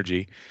out of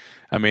energy.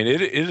 I mean,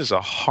 it is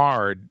a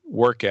hard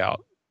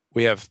workout.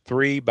 We have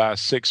 3 by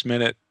 6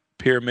 minute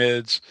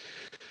pyramids,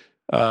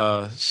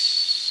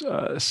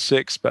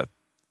 6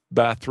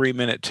 by 3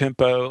 minute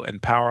tempo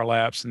and power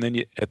laps, and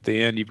then at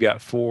the end you've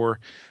got 4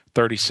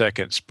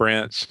 30-second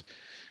sprints.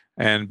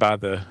 And by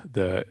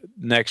the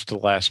next to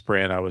last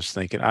sprint, I was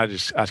thinking, I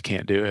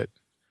can't do it.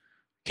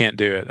 Can't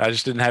do it. I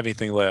just didn't have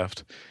anything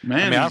left. I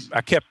Man, mean,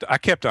 I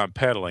kept on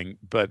pedaling,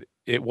 but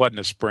it wasn't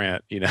a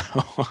sprint,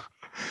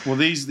 well,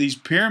 these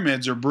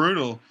pyramids are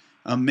brutal.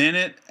 A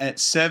minute at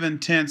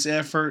 7/10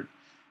 effort,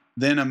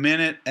 then a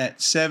minute at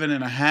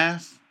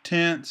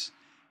 7.5/10,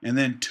 and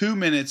then 2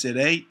 minutes at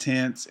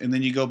 8/10, and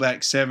then you go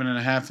back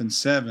 7.5 and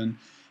 7.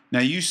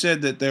 Now you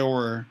said that there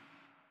were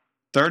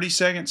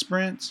 30-second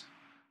sprints.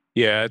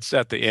 Yeah, it's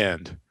at the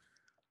end.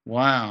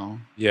 Wow.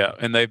 Yeah,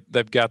 and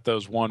they've got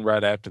those one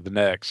right after the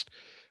next.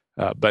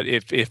 But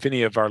if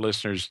any of our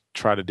listeners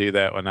try to do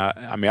that one,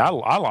 I mean, I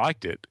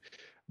liked it,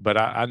 but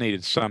I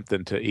needed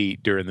something to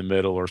eat during the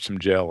middle or some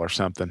gel or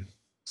something.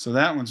 So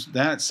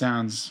that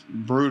sounds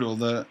brutal.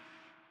 The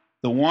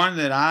one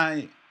that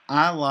I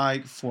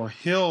like for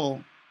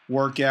hill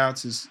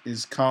workouts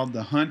is called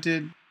the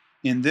Hunted.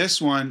 In this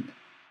one,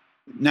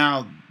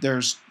 now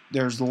there's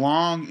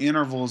long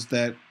intervals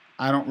that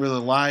I don't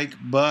really like,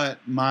 but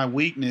my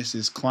weakness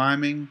is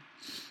climbing.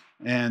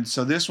 And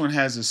so this one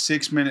has a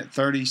 6-minute,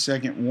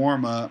 30-second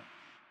warm up.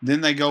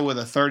 Then they go with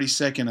a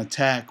 30-second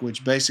attack,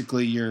 which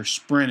basically you're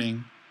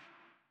sprinting.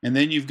 And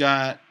then you've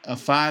got a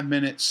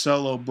 5-minute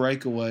solo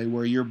breakaway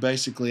where you're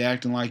basically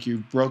acting like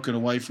you've broken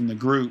away from the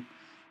group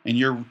and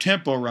you're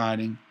tempo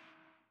riding.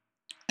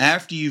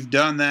 After you've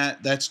done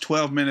that, that's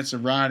 12 minutes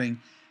of riding.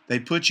 They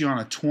put you on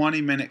a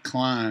 20-minute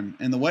climb.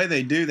 And the way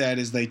they do that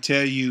is they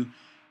tell you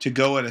to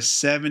go at a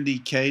 70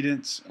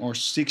 cadence or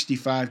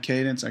 65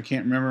 cadence. I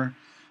can't remember.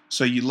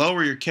 So you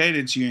lower your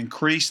cadence, you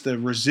increase the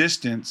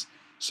resistance,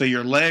 so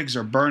your legs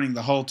are burning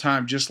the whole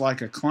time, just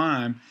like a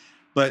climb.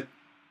 But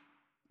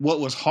what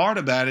was hard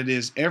about it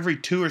is every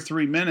 2 or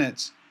 3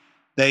 minutes,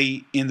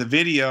 in the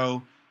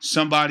video,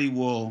 somebody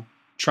will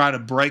try to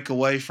break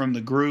away from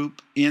the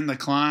group in the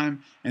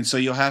climb, and so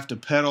you'll have to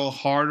pedal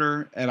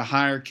harder at a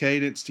higher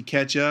cadence to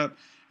catch up,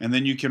 and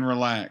then you can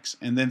relax.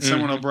 And then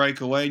someone will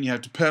break away, and you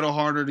have to pedal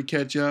harder to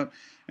catch up,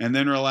 and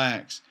then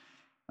relax.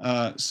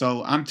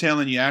 So I'm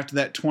telling you, after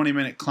that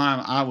 20-minute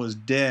climb, I was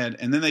dead.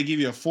 And then they give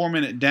you a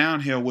 4-minute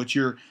downhill, which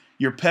you're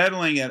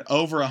pedaling at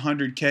over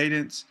 100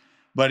 cadence,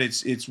 but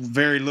it's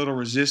very little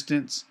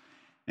resistance.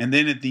 And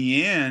then at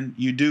the end,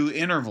 you do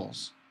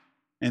intervals.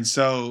 And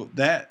so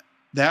that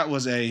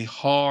was a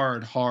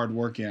hard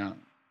workout.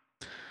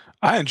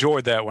 I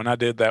enjoyed that one. I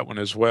did that one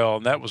as well,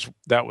 and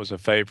that was a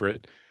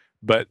favorite.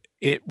 But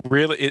it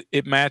really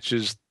it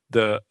matches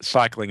the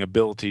cycling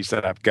abilities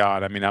that I've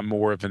got. I mean, I'm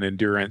more of an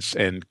endurance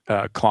and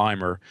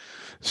climber,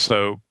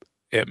 so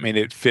I mean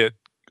it fit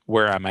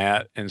where I'm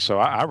at, and so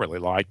I really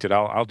liked it.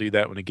 I'll do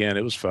that one again.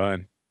 It was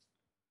fun.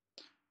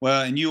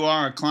 Well, and you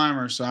are a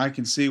climber, so I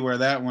can see where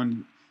that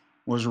one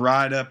was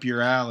right up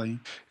your alley.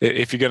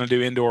 If you're going to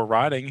do indoor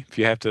riding, if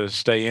you have to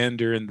stay in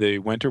during the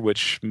winter,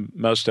 which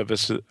most of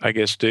us, I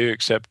guess, do,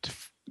 except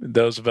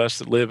those of us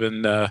that live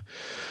in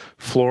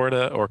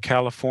Florida or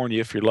California,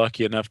 if you're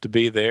lucky enough to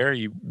be there,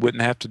 you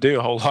wouldn't have to do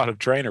a whole lot of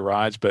trainer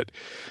rides. But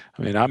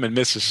I mean, I'm in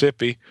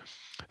Mississippi,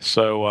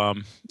 so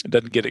it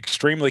doesn't get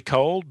extremely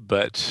cold,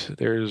 but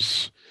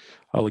there's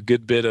a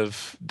good bit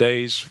of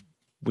days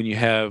when you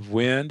have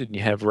wind and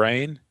you have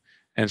rain,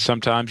 and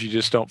sometimes you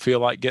just don't feel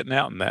like getting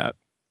out in that.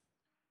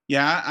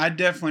 Yeah, I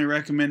definitely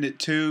recommend it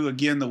too.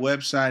 Again, the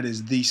website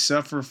is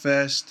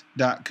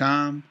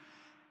thesufferfest.com.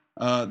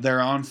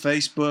 They're on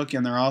Facebook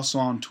and they're also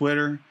on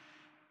Twitter.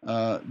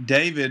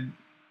 David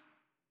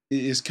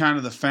is kind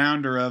of the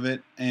founder of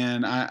it,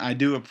 and I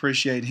do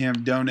appreciate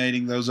him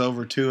donating those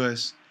over to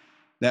us.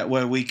 That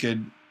way we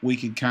could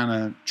kind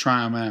of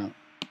try them out.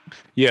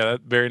 Yeah,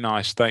 that's very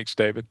nice. Thanks,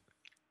 David.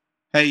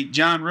 Hey,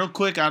 John, real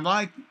quick, I'd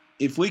like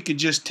if we could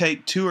just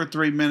take 2 or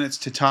 3 minutes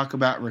to talk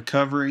about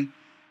recovery.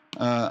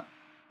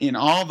 In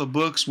all the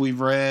books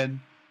we've read,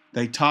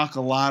 they talk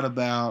a lot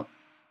about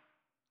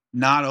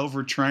not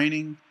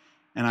overtraining,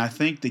 and I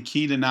think the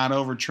key to not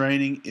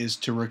overtraining is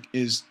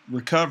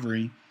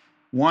recovery.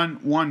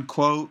 One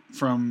quote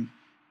from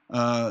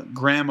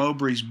Graham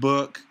Obrey's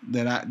book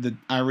that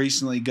I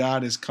recently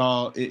got is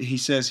called. He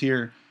says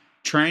here,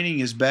 "Training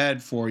is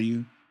bad for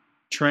you.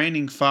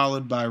 Training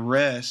followed by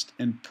rest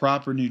and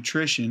proper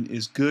nutrition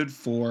is good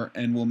for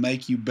and will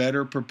make you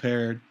better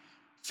prepared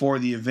for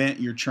the event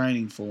you're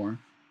training for."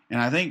 And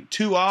I think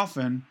too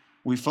often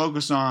we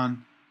focus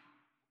on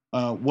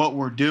what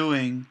we're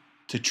doing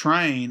to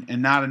train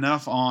and not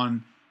enough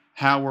on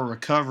how we're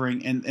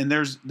recovering. And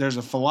there's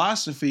a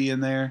philosophy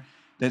in there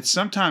that's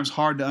sometimes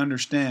hard to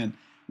understand.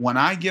 When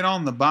I get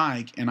on the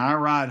bike and I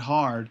ride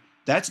hard,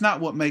 that's not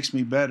what makes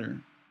me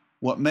better.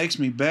 What makes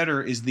me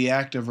better is the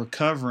act of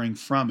recovering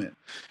from it.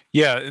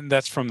 Yeah, and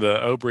that's from the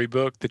Obrey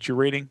book that you're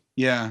reading.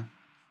 Yeah.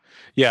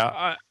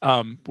 Yeah.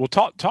 Well,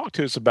 talk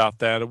to us about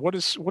that. What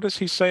does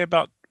he say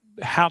about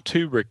how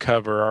to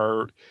recover?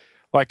 Or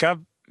like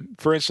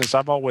for instance,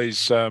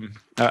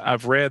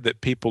 I've read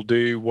that people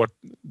do what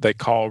they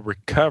call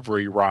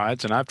recovery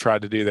rides, and I've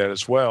tried to do that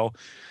as well.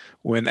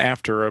 When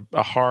after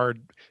a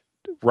hard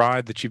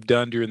ride that you've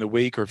done during the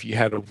week, or if you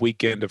had a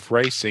weekend of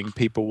racing,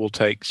 people will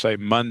take, say,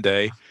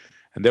 Monday,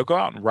 and they'll go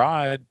out and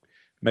ride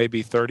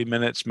maybe 30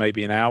 minutes,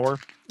 maybe an hour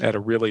at a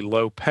really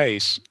low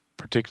pace,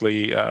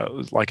 particularly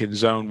like in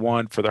zone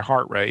one for their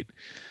heart rate.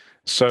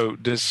 So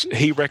does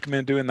he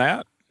recommend doing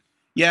that?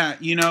 Yeah,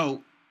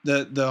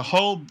 the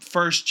whole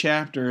first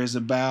chapter is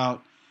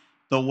about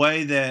the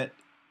way that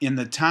in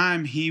the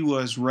time he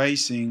was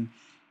racing,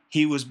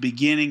 he was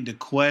beginning to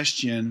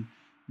question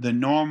the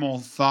normal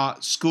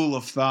school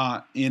of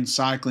thought in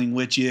cycling,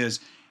 which is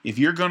if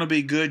you're going to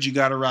be good, you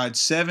got to ride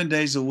 7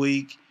 days a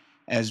week,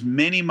 as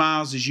many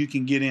miles as you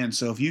can get in.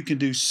 So if you can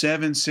do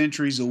 7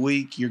 centuries a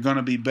week, you're going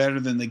to be better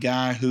than the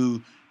guy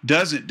who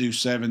doesn't do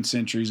 7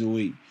 centuries a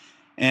week.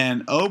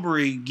 And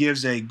Obery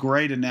gives a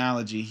great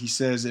analogy. He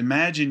says,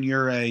 imagine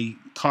you're a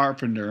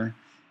carpenter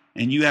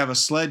and you have a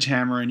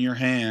sledgehammer in your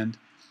hand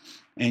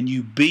and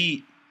you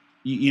beat,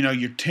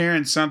 you're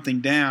tearing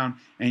something down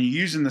and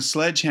you're using the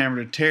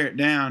sledgehammer to tear it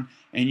down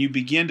and you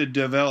begin to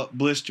develop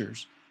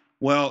blisters.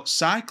 Well,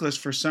 cyclists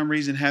for some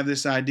reason have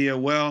this idea,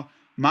 well,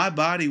 my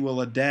body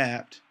will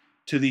adapt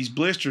to these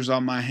blisters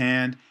on my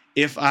hand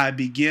if I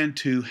begin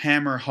to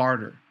hammer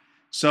harder.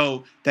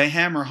 So they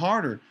hammer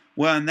harder.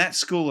 Well, in that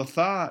school of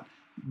thought,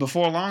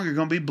 before long, you're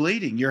going to be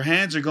bleeding. Your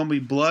hands are going to be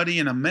bloody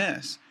and a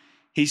mess.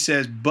 He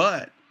says,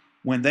 but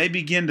when they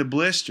begin to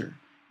blister,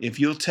 if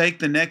you'll take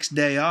the next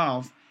day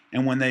off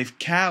and when they've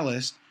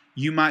calloused,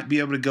 you might be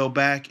able to go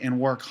back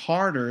and work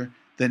harder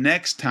the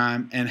next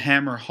time and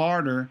hammer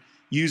harder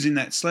using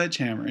that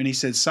sledgehammer. And he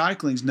said,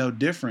 cycling's no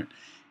different.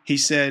 He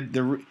said,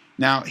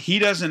 now he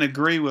doesn't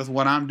agree with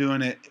what I'm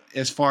doing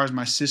as far as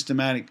my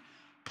systematic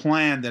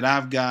plan that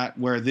I've got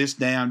where this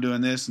day I'm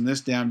doing this and this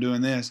day I'm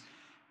doing this,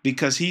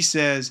 because he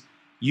says,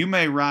 you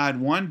may ride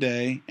one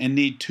day and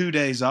need 2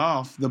 days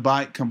off the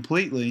bike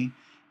completely,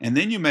 and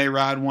then you may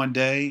ride one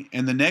day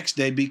and the next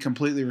day be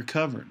completely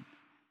recovered.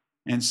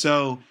 And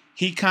so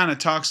he kind of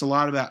talks a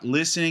lot about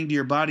listening to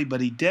your body,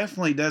 but he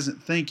definitely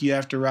doesn't think you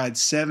have to ride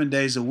 7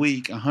 days a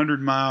week,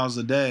 100 miles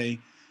a day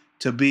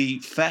to be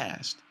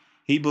fast.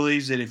 He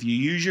believes that if you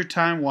use your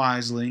time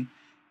wisely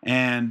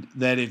and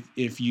that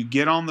if you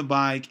get on the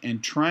bike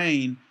and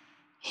train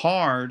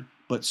hard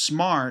but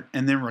smart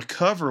and then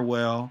recover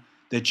well,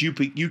 that you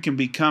can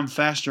become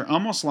faster,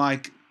 almost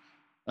like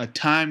a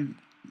time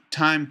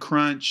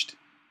crunched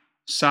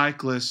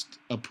cyclist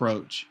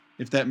approach,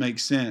 if that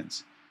makes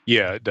sense.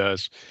 Yeah, it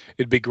does.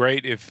 It'd be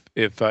great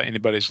if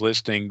anybody's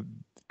listening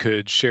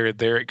could share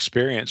their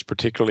experience,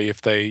 particularly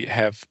if they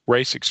have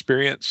race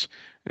experience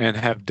and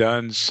have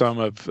done some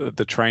of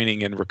the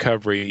training and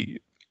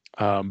recovery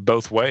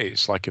both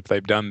ways. Like if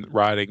they've done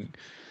riding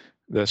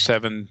the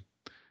 7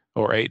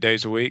 or 8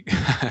 days a week,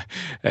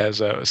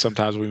 as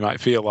sometimes we might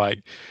feel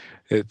like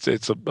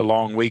it's a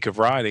long week of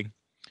riding.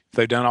 If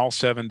they've done all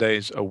 7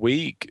 days a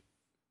week,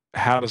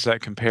 how does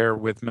that compare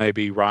with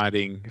maybe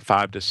riding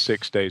 5 to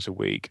 6 days a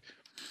week?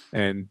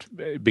 And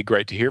it'd be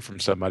great to hear from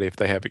somebody if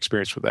they have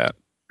experience with that.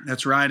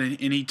 That's right.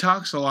 And he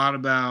talks a lot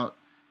about,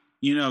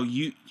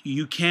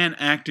 you can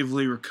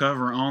actively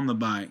recover on the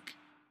bike,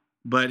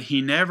 but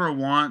he never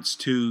wants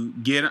to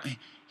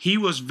he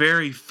was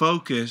very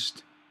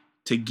focused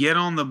to get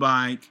on the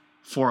bike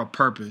for a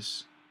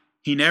purpose.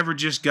 He never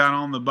just got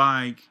on the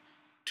bike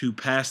to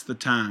pass the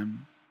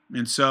time.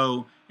 And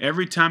so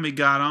every time he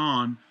got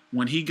on,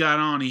 when he got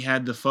on, he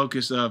had the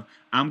focus of,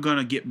 I'm going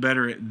to get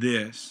better at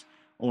this,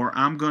 or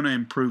I'm going to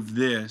improve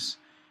this.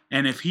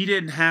 And if he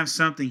didn't have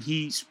something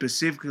he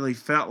specifically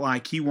felt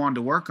like he wanted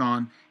to work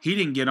on, he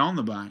didn't get on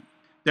the bike.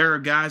 There are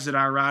guys that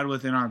I ride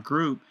with in our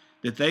group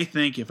that they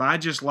think if I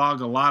just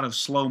log a lot of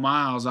slow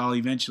miles, I'll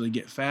eventually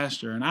get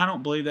faster. And I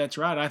don't believe that's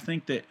right. I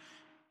think that,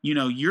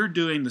 you're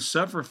doing the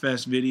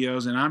Sufferfest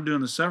videos and I'm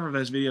doing the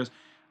Sufferfest videos.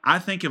 I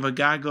think if a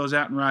guy goes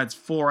out and rides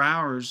 4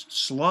 hours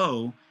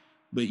slow,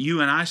 but you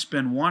and I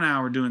spend 1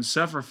 hour doing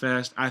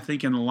Sufferfest, I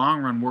think in the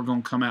long run we're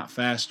going to come out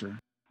faster.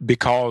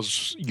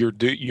 Because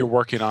you're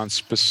working on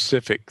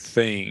specific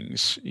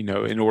things,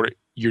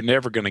 you're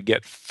never going to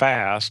get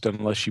fast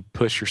unless you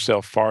push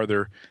yourself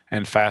farther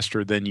and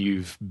faster than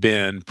you've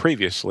been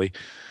previously,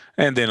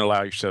 and then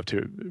allow yourself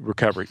to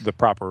recover the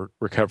proper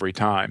recovery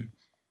time.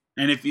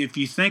 And if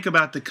you think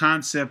about the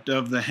concept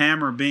of the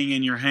hammer being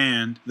in your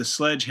hand, the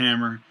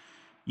sledgehammer,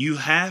 you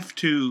have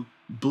to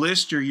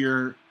blister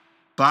your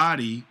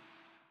body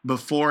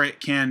before it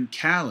can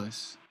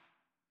callus.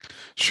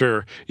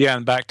 Sure. Yeah,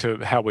 and back to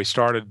how we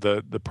started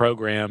the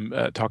program,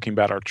 talking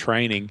about our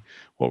training,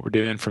 what we're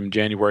doing from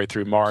January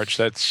through March.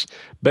 That's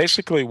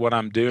basically what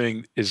I'm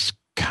doing is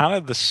kind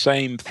of the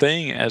same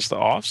thing as the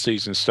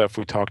off-season stuff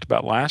we talked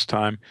about last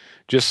time,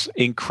 just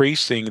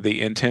increasing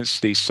the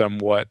intensity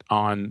somewhat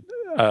on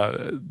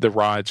the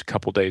rides a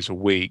couple days a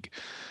week,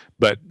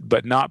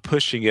 but not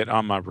pushing it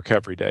on my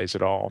recovery days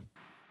at all.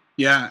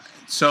 Yeah.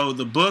 So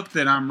the book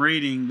that I'm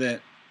reading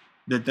that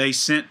that they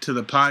sent to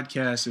the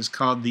podcast is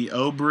called the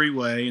Obree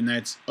Way, and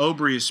that's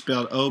Obree is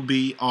spelled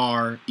Obree,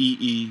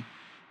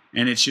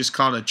 and it's just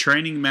called a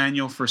training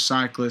manual for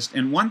cyclists.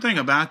 And one thing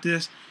about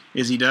this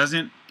is he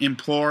doesn't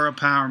implore a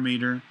power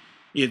meter.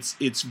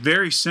 It's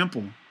very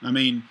simple. I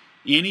mean,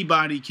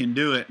 anybody can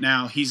do it.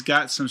 Now, he's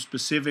got some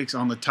specifics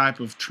on the type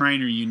of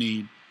trainer you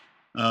need,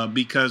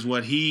 because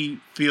what he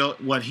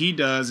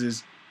does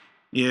is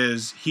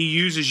he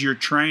uses your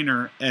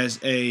trainer as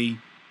a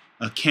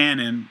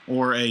cannon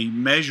or a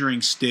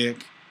measuring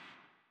stick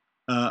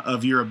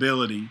of your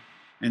ability.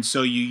 And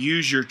so you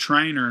use your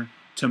trainer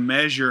to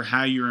measure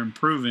how you're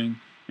improving.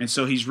 And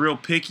so he's real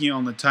picky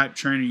on the type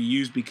trainer you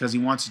use because he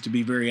wants it to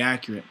be very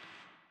accurate.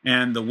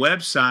 And the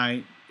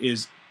website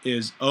is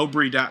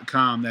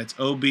obree.com. That's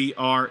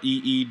obree.com.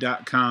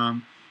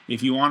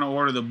 If you want to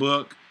order the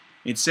book,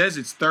 it says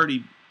it's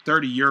 30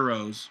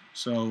 euros.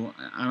 So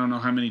I don't know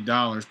how many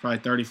dollars, probably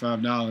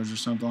 $35 or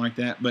something like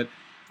that. But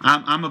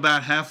I'm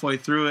about halfway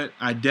through it.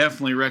 I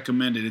definitely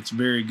recommend it. It's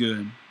very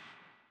good.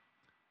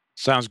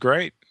 Sounds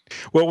great.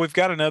 Well, we've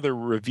got another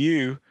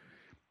review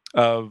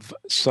of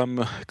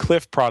some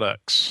Cliff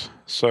products.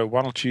 So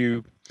why don't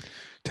you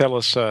tell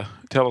us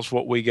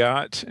what we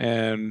got,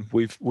 and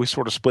we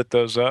sort of split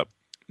those up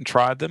and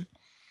tried them.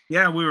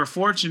 Yeah, we were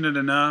fortunate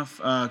enough.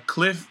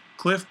 Cliff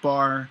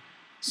Bar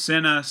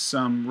sent us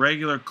some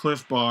regular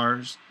Cliff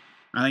Bars.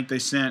 I think they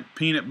sent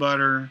peanut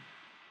butter,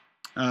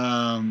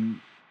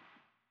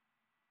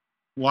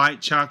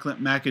 white chocolate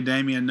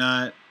macadamia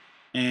nut,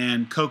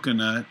 and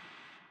coconut.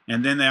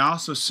 And then they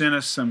also sent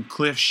us some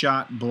Cliff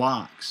Shot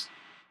blocks.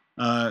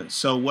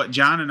 So what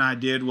John and I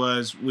did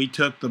was we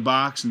took the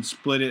box and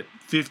split it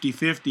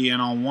 50-50,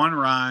 and on one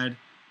ride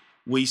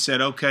we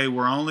said, okay,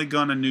 we're only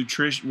going to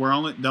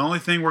the only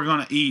thing we're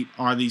going to eat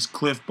are these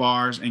Cliff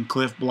Bars and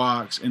Cliff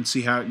blocks, and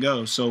see how it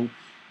goes. So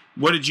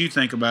what did you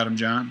think about them,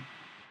 John?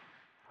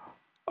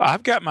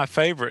 I've got my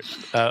favorite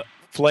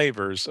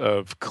flavors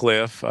of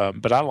Cliff,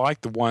 but I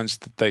like the ones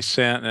that they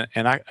sent,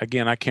 and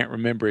I can't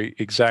remember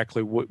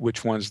exactly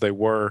which ones they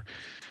were,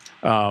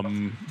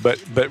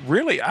 but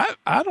really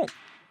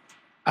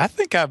I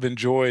think I've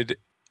enjoyed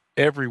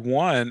every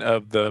one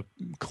of the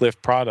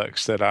Cliff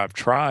products that I've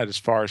tried as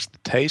far as the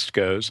taste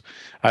goes.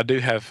 I do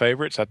have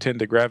favorites. I tend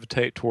to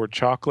gravitate toward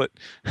chocolate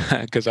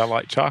because I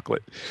like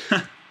chocolate.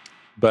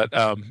 But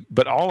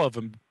all of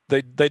them,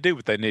 they do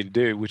what they need to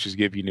do, which is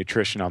give you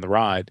nutrition on the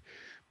ride.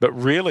 But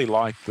really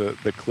like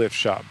the Cliff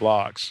Shot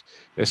blocks,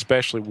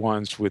 especially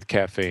ones with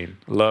caffeine.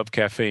 Love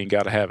caffeine,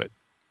 got to have it.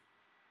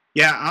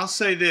 Yeah, I'll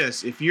say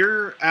this. If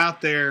you're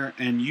out there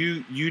and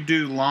you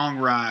do long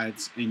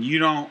rides and you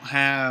don't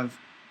have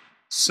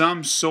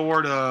some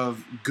sort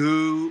of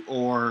goo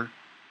or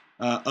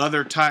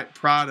other type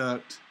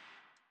product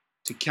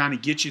to kind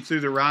of get you through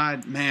the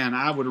ride, man,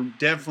 I would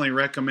definitely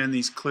recommend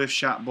these Cliff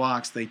Shot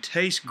blocks. They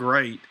taste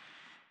great.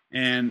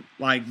 And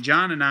like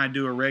John and I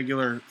do a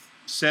regular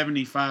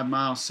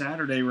 75-mile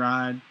Saturday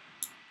ride,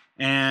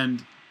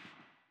 and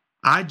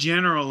I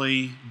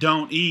generally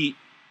don't eat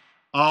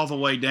all the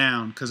way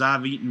down because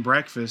I've eaten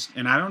breakfast,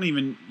 and I don't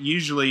even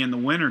usually in the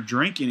winter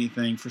drink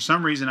anything. For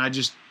some reason, I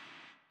just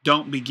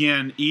don't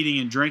begin eating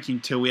and drinking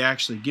till we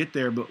actually get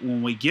there. But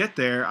when we get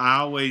there, I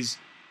always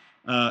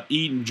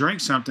eat and drink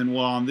something.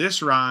 Well, on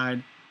this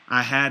ride,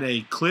 I had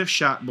a Cliff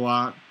Shot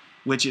block,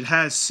 which it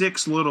has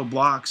 6 little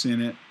blocks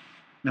in it.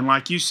 And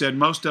like you said,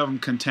 most of them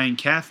contain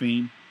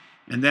caffeine.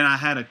 And then I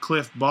had a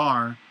Cliff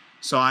Bar.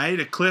 So I ate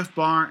a Cliff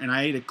Bar and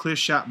I ate a Cliff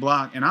Shot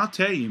block. And I'll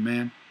tell you,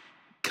 man,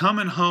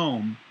 coming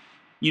home,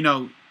 you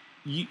know,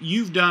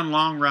 you've done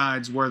long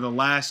rides where the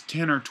last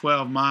 10 or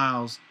 12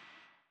 miles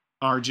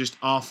are just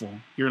awful.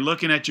 You're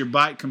looking at your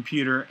bike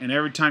computer, and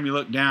every time you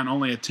look down,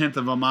 only 1/10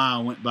 of a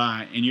mile went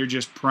by, and you're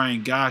just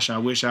praying, gosh, I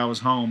wish I was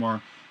home,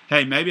 or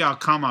hey, maybe I'll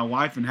call my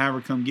wife and have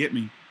her come get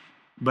me.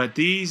 But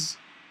these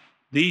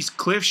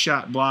Cliff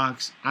Shot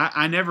blocks,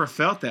 I never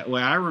felt that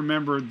way. I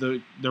remember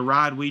the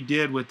ride we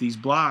did with these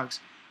blocks.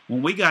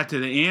 When we got to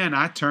the end,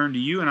 I turned to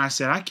you and I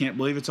said, I can't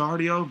believe it's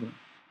already over.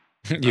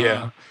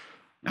 Yeah.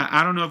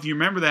 I don't know if you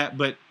remember that,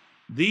 but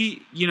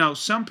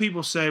some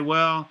people say,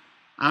 well,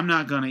 I'm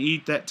not going to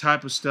eat that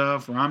type of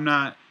stuff,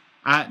 or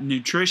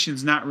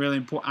nutrition's not really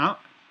important.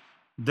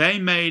 They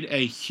made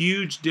a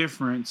huge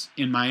difference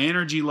in my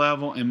energy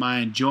level and my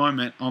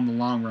enjoyment on the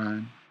long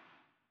ride.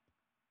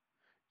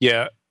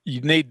 Yeah,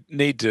 you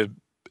need to.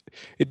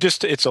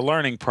 It's a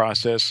learning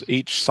process.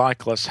 Each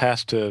cyclist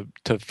has to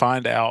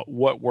find out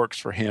what works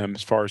for him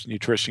as far as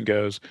nutrition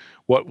goes,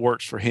 what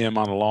works for him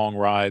on a long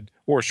ride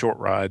or a short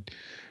ride,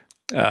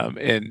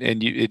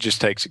 it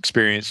just takes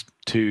experience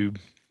to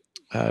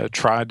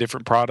try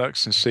different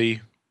products and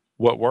see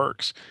what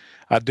works.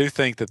 I do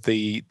think that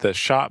the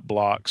shot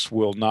blocks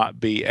will not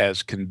be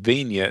as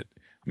convenient.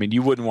 I mean,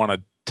 you wouldn't want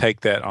to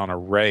take that on a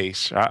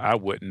race. I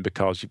wouldn't,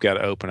 because you've got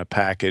to open a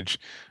package.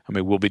 I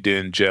mean, we'll be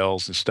doing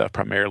gels and stuff,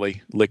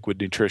 primarily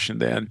liquid nutrition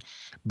then.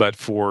 But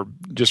for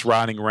just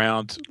riding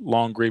around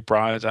long group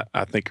rides,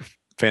 I think are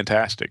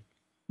fantastic.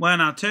 Well,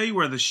 and I'll tell you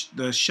where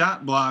the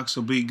shot blocks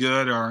will be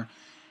good are,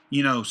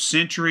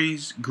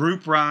 centuries,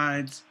 group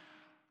rides,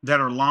 that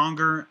are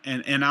longer,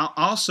 and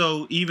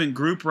also even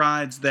group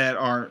rides that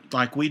are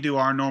like we do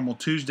our normal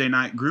Tuesday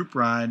night group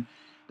ride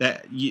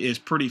that is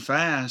pretty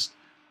fast.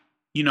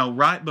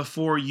 Right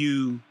before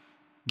you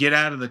get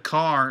out of the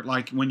car,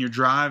 like when you're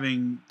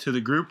driving to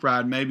the group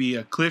ride, maybe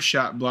a cliff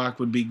shot block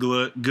would be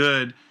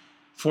good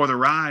for the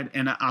ride.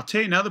 And I'll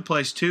tell you another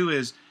place too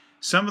is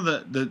some of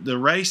the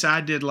race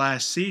I did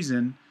last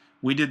season.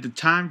 We did the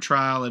time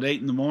trial at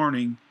 8 in the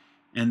morning,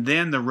 and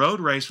then the road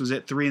race was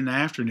at 3 in the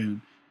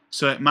afternoon.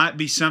 So it might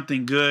be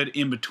something good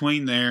in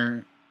between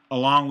there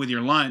along with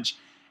your lunch.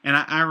 And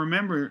I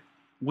remember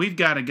we've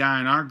got a guy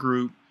in our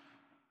group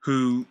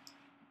who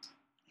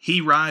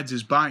he rides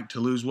his bike to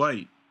lose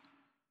weight.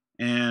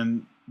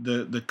 And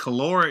the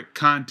caloric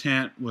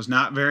content was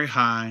not very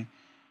high.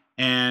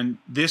 And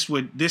this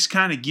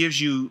kind of gives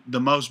you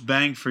the most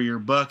bang for your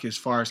buck as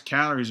far as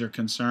calories are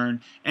concerned.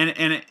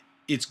 And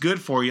it's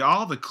good for you.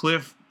 All the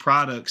Cliff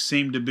products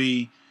seem to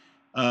be,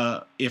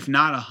 if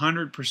not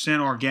 100%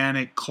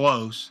 organic,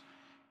 close.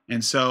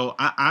 And so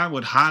I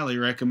would highly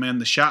recommend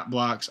the shot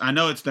blocks. I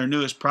know it's their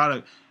newest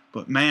product,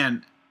 but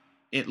man,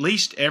 at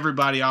least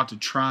everybody ought to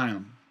try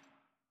them.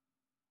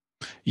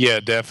 Yeah,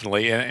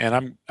 definitely,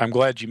 and I'm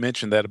glad you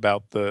mentioned that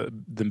about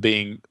them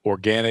being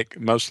organic,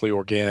 mostly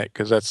organic,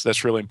 because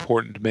that's really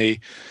important to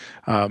me,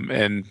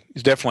 and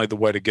it's definitely the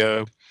way to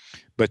go.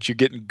 But you're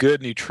getting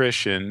good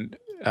nutrition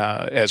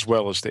as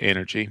well as the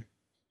energy.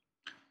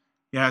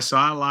 Yeah, so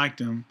I liked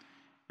them.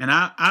 And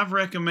I've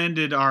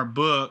recommended our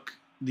book,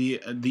 the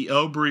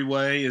Obry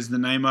Way is the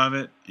name of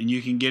it, and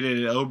you can get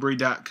it at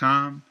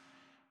obry.com.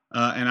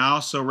 And I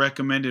also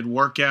recommended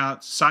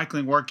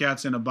cycling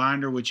workouts in a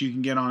binder, which you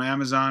can get on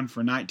Amazon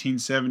for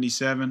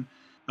 $19.77.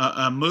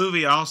 A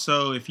movie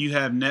also, if you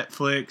have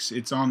Netflix,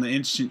 it's on the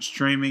instant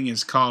streaming.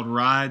 It's called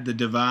Ride the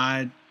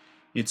Divide.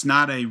 It's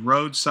not a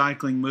road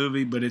cycling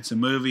movie, but it's a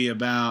movie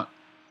about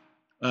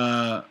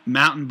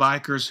mountain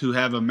bikers who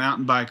have a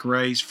mountain bike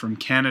race from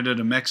Canada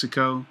to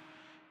Mexico.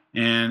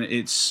 And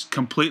it's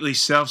completely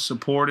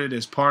self-supported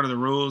as part of the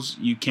rules.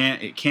 It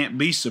can't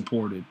be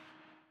supported.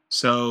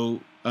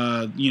 So,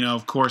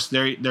 of course,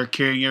 they're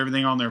carrying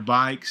everything on their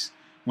bikes.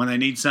 When they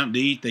need something to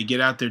eat, they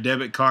get out their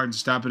debit card and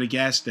stop at a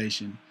gas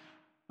station.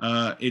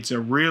 It's a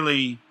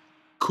really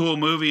cool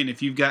movie, and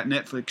if you've got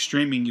Netflix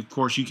streaming, of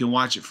course, you can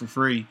watch it for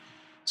free.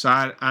 So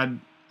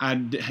I'd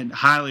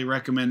highly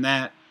recommend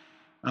that.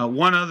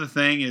 One other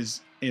thing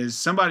is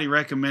somebody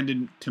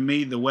recommended to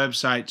me the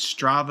website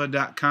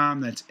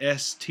Strava.com. That's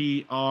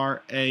Strava.com.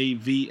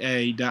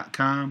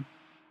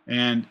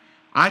 And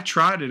I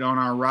tried it on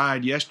our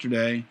ride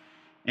yesterday,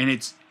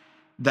 and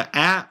the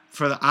app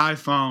for the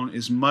iPhone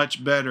is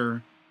much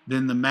better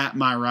than the Map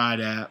My Ride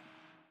app.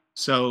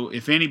 So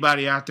if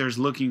anybody out there is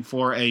looking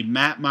for a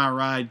Map My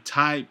Ride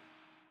type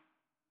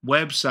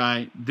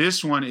website,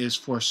 this one is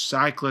for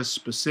cyclists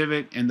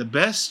specific. And the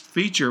best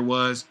feature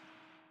was,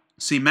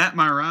 Map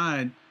My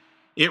Ride,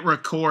 it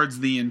records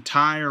the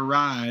entire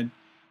ride,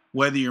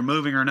 whether you're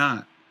moving or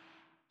not.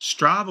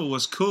 Strava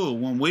was cool.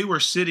 When we were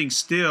sitting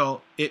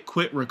still, it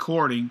quit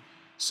recording.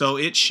 So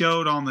it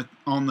showed on the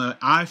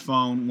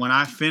iPhone when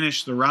I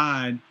finished the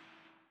ride,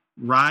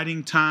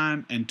 riding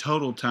time and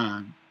total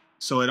time.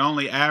 So it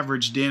only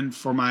averaged in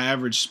for my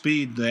average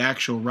speed the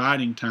actual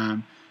riding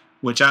time,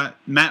 which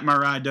Map My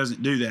Ride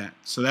doesn't do that.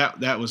 So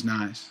that was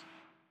nice.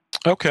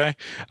 Okay,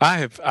 I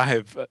have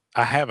a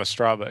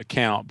Strava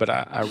account, but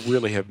I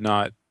really have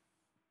not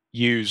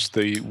used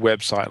the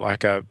website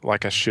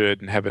like I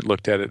should and haven't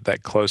looked at it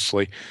that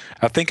closely.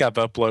 I think I've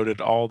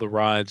uploaded all the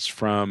rides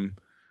from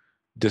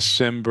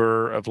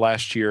December of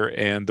last year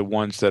and the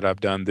ones that I've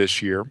done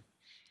this year.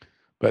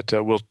 But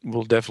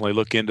we'll definitely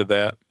look into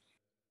that.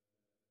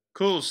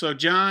 Cool. So,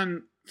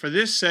 John, for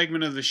this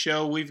segment of the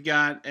show, we've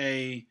got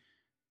a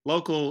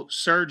local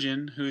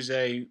surgeon who's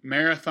a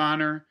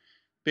marathoner,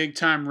 big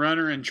time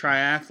runner, and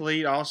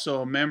triathlete,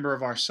 also a member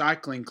of our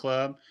cycling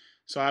club.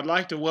 So, I'd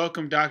like to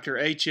welcome Dr.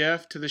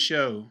 HF to the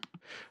show.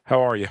 How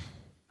are you?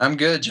 I'm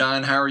good,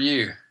 John. How are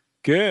you?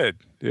 Good.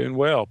 Doing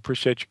well.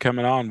 Appreciate you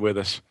coming on with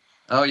us.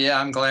 Oh yeah,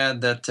 I'm glad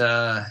that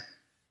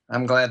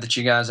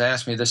you guys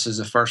asked me. This is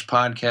the first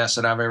podcast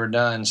that I've ever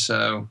done,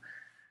 so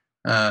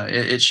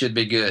it should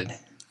be good.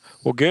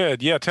 Well,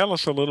 good. Yeah, tell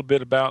us a little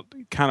bit about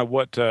kind of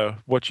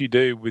what you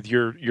do with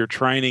your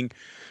training.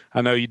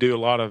 I know you do a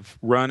lot of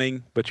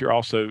running, but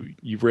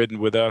you've ridden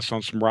with us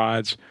on some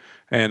rides,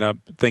 and I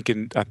think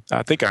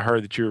I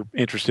heard that you're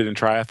interested in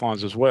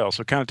triathlons as well.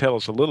 So, kind of tell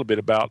us a little bit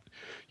about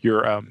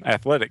your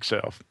athletic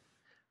self.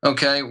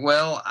 Okay.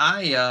 Well,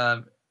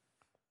 I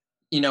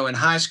in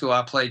high school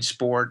I played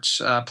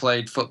sports. I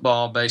played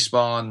football,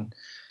 baseball,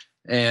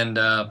 and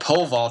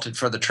pole vaulted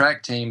for the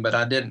track team, but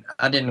I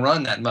didn't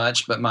run that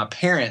much. But my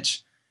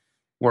parents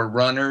were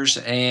runners,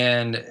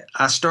 and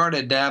I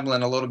started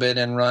dabbling a little bit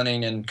in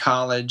running in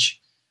college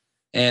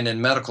and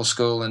in medical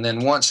school. And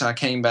then once I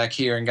came back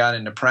here and got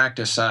into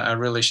practice, I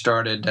really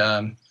started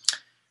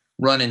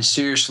running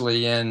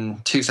seriously in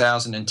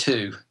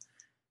 2002.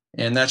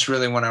 And that's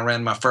really when I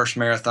ran my first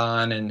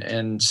marathon.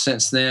 And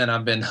since then,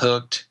 I've been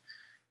hooked,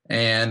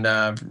 and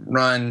I've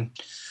run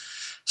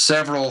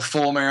several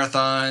full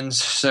marathons,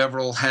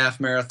 several half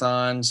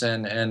marathons,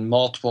 and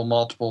multiple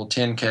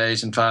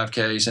 10Ks and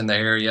 5Ks in the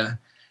area.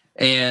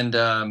 And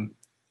I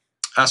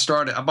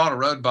bought a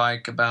road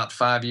bike about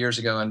 5 years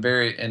ago,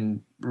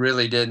 and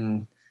really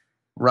didn't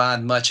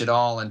ride much at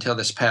all until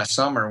this past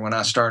summer when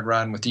I started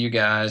riding with you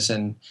guys,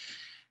 and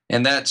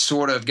that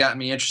sort of got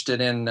me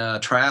interested in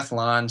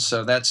triathlon.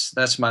 So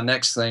that's my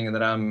next thing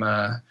that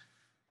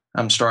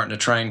I'm starting to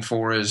train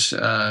for, is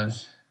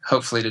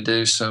hopefully to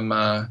do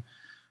some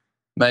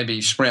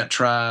maybe sprint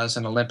tries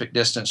and Olympic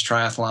distance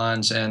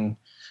triathlons, and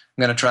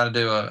I'm going to try to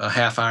do a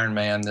half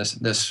Ironman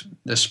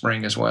this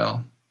spring as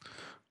well.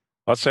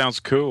 That sounds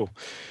cool.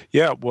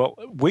 Yeah, well,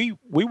 we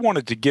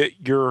wanted to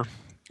get your,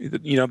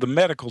 the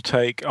medical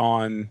take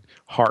on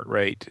heart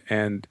rate,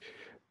 and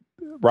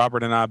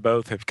Robert and I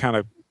both have kind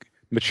of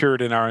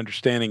matured in our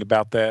understanding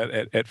about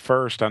that. At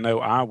first, I know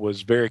I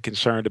was very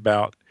concerned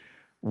about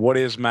what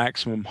is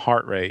maximum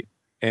heart rate,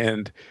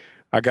 and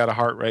I got a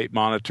heart rate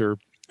monitor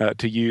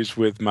to use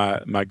with my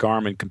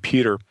Garmin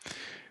computer,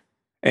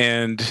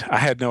 and I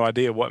had no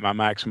idea what my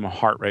maximum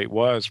heart rate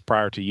was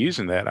prior to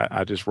using that.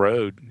 I just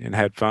rode and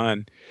had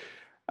fun.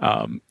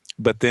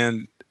 But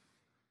then,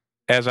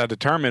 as I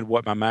determined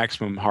what my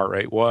maximum heart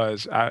rate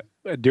was,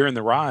 during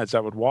the rides I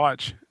would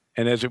watch,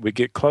 and as it would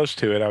get close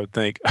to it, I would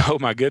think, "Oh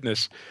my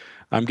goodness,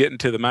 I'm getting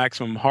to the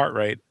maximum heart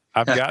rate.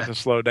 I've got to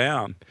slow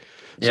down."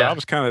 So I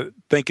was kind of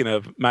thinking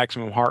of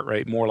maximum heart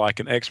rate more like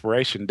an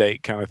expiration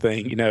date kind of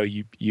thing.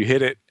 You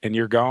hit it and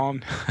you're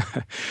gone.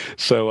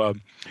 So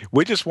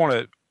we just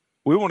want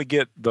to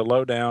get the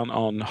lowdown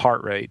on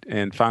heart rate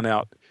and find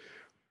out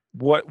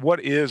what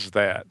is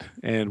that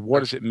and what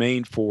does it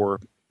mean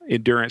for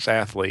endurance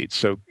athletes.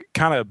 So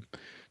kind of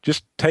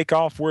just take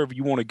off wherever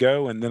you want to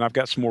go, and then I've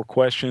got some more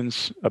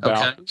questions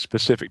about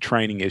specific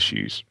training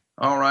issues.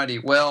 All righty.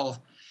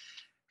 Well,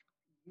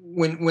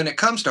 when it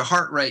comes to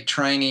heart rate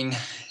training,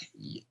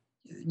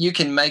 you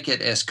can make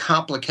it as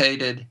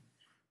complicated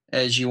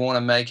as you want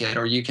to make it,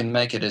 or you can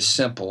make it as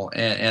simple.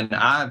 And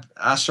I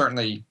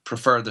certainly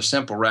prefer the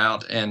simple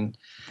route. And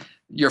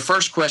your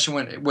first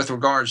question with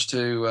regards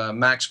to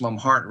maximum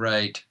heart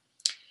rate,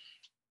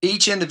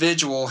 each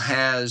individual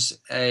has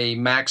a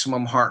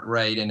maximum heart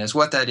rate, and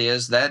what that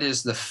is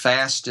the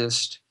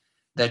fastest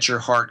that your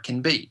heart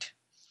can beat.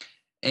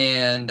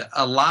 And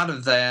a lot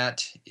of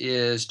that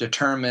is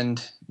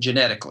determined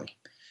genetically.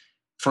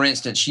 For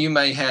instance, you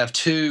may have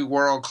two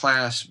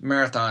world-class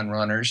marathon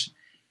runners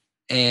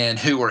and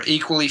who are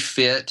equally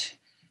fit,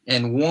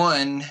 and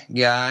one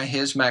guy,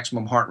 his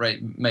maximum heart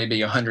rate may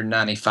be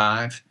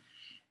 195,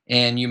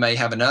 and you may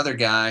have another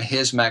guy,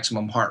 his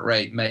maximum heart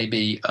rate may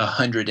be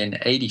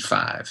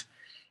 185.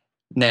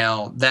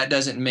 Now, that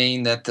doesn't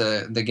mean that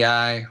the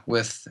guy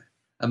with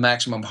a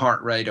maximum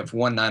heart rate of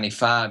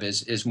 195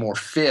 is more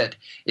fit.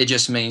 It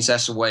just means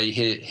that's the way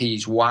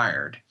he's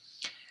wired.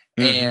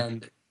 Mm-hmm.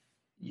 And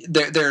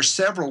there are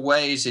several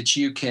ways that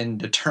you can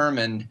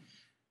determine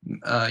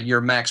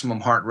your maximum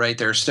heart rate.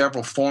 There are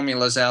several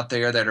formulas out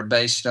there that are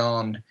based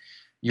on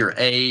your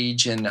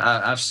age, and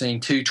I've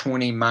seen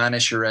 220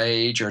 minus your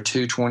age, or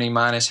 220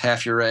 minus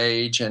half your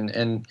age,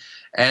 and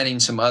adding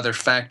some other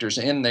factors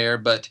in there.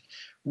 But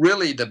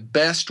really, the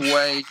best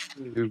way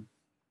to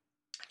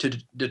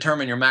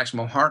determine your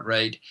maximum heart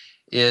rate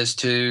is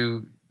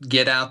to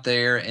get out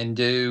there and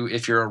do,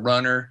 if you're a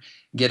runner,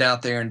 get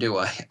out there and do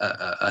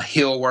a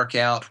hill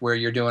workout where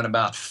you're doing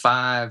about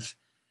 5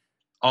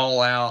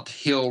 all-out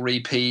hill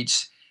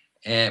repeats,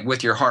 and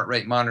with your heart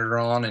rate monitor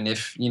on. And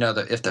if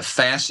the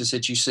fastest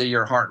that you see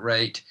your heart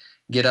rate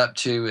get up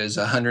to is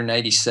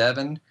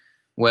 187,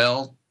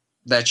 well,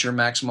 that's your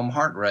maximum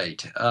heart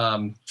rate.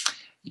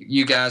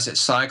 You guys at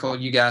Cycle,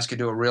 you guys could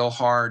do a real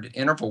hard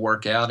interval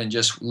workout and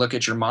just look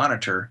at your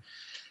monitor.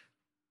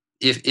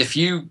 If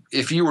you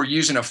were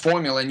using a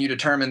formula and you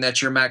determine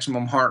that your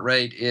maximum heart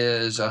rate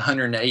is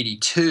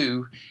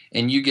 182,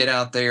 and you get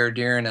out there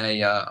during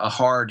a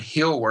hard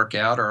hill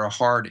workout or a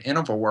hard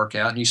interval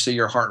workout and you see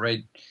your heart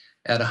rate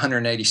at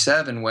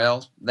 187,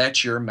 well,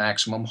 that's your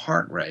maximum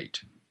heart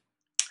rate.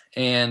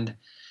 And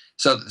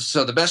so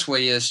the best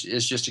way is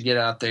just to get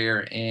out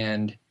there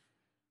and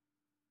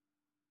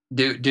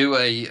do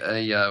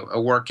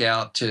a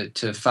workout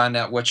to find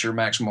out what your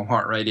maximum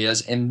heart rate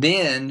is, and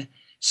then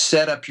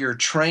set up your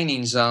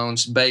training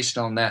zones based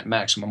on that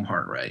maximum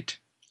heart rate.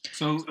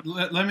 So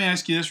let me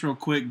ask you this real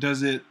quick.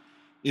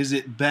 Is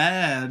it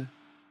bad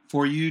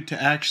for you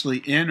to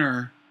actually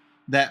enter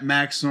that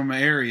maximum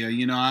area?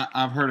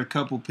 I've heard a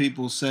couple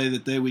people say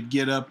that they would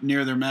get up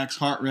near their max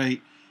heart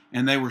rate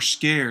and they were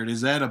scared.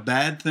 Is that a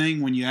bad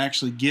thing when you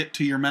actually get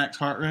to your max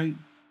heart rate?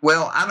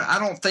 Well, I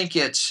don't think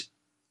it's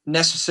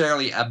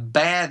necessarily a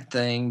bad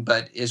thing,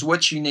 but is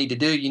what you need to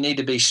do. You need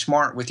to be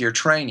smart with your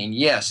training.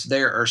 Yes,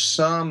 there are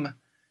some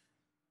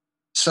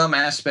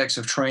aspects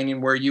of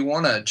training where you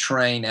want to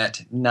train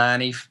at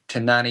 90 to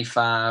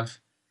 95%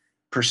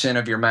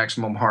 of your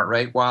maximum heart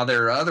rate, while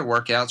there are other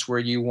workouts where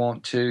you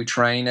want to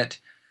train at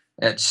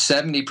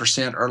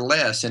 70% or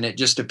less, and it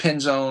just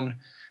depends on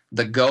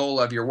the goal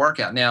of your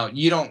workout. Now,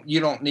 you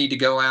don't need to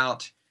go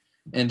out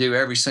and do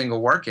every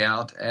single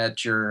workout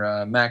at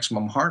your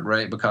maximum heart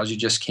rate, because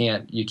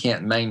you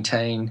can't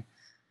maintain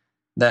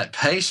that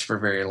pace for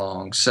very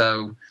long.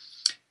 So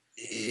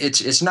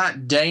it's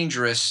not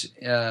dangerous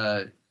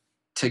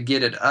to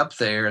get it up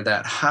there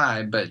that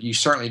high, but you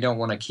certainly don't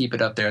want to keep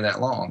it up there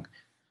that long.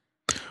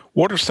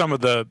 What are some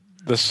of the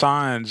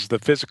signs, the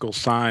physical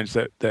signs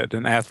that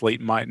an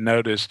athlete might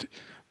notice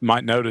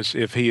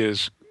if he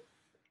is,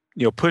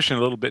 pushing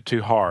a little bit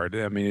too hard?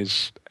 I mean,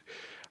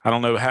 I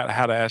don't know how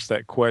to ask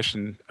that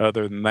question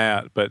other than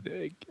that, but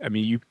I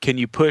mean, can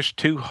you push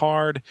too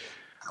hard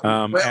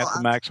at the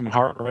maximum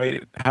heart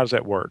rate? How does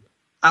that work?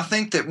 I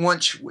think that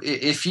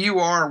if you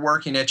are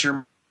working at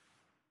your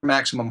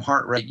maximum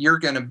heart rate, you're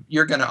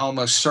gonna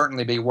almost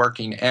certainly be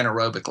working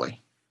anaerobically.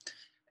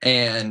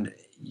 And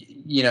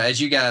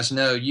as you guys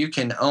know, you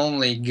can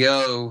only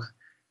go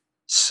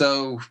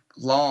so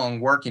long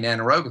working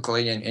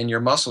anaerobically, and your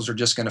muscles are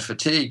just going to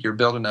fatigue. You're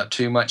building up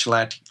too much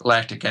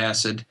lactic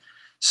acid.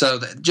 So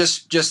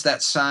just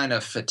that sign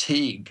of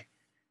fatigue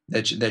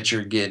that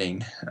you're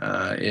getting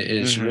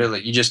is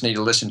really, you just need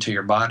to listen to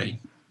your body.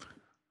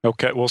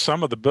 Okay. Well,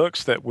 some of the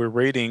books that we're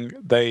reading,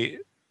 they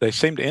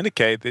seem to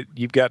indicate that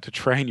you've got to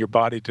train your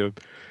body to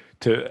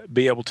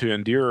be able to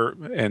endure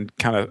and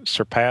kind of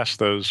surpass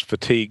those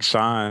fatigue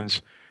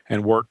signs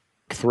and work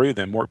through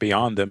them, work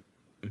beyond them.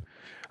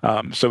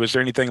 So is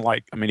there anything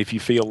like, I mean, if you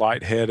feel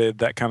lightheaded,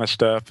 that kind of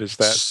stuff, is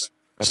that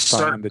a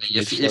sign that you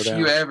need to slow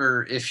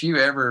down? If you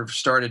ever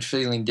started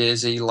feeling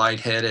dizzy,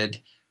 lightheaded,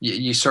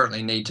 you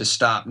certainly need to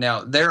stop.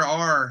 Now,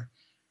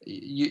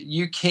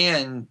 you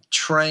can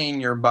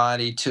train your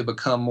body to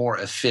become more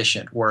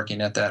efficient working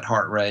at that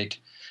heart rate,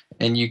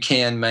 and you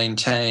can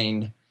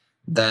maintain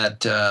that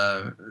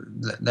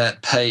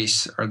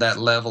pace or that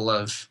level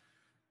of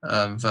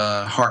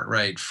heart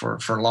rate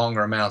for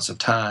longer amounts of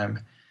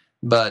time.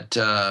 But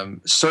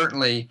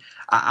certainly,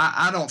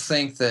 I don't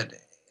think that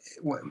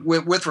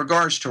with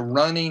regards to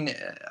running,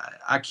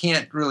 I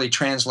can't really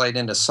translate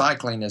into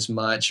cycling as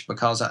much,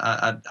 because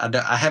I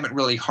haven't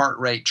really heart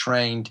rate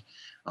trained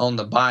on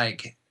the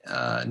bike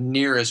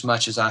near as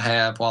much as I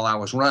have while I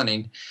was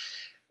running.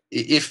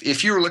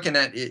 If you're looking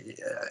at it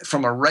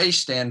from a race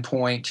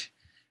standpoint,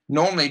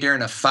 normally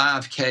during a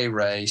 5K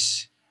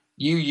race,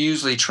 you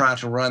usually try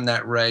to run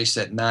that race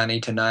at 90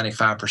 to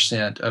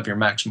 95% of your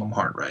maximum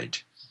heart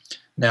rate.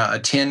 Now, a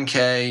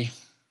 10K,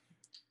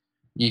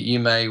 you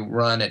may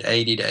run at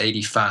 80 to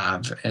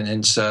 85.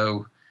 And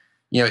so,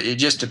 it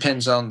just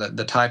depends on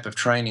the type of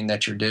training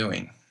that you're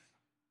doing.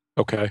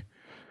 Okay.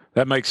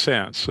 That makes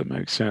sense.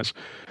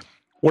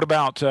 What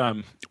about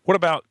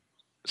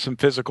some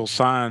physical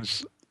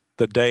signs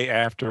the day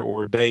after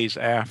or days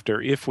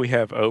after, if we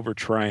have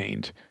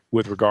overtrained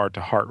with regard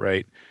to heart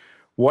rate?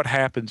 What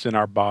happens in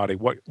our body?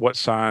 What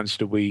signs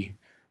do we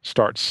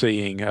start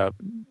seeing?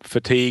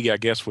 Fatigue, I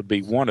guess, would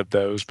be one of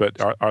those, but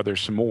are there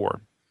some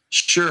more?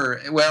 Sure.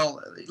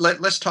 Well,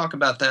 let's talk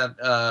about that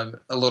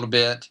a little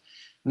bit.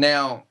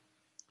 Now,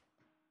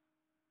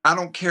 I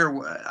don't care.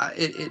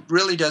 It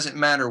really doesn't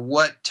matter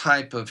what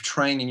type of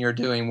training you're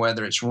doing,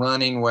 whether it's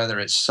running, whether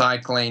it's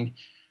cycling,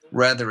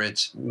 whether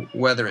it's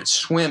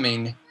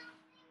swimming.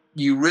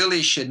 You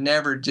really should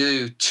never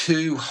do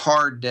 2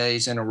 hard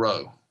days in a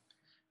row.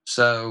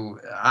 So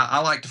I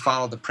like to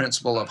follow the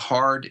principle of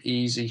hard,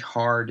 easy,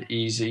 hard,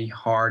 easy,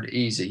 hard,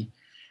 easy.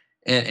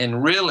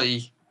 And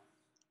really,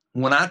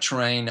 when I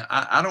train,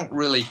 I don't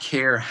really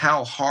care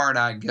how hard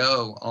I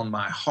go on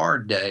my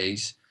hard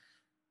days.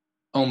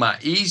 On my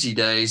easy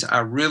days, I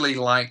really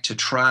like to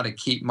try to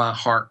keep my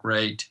heart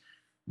rate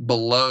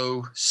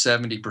below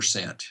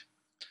 70%.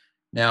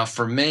 Now,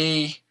 for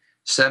me,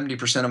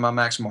 70% of my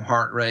maximum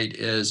heart rate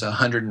is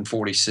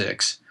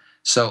 146.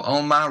 So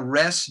on my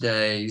rest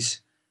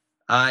days,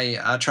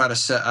 I try to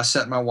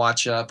set my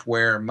watch up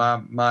where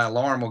my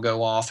alarm will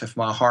go off if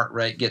my heart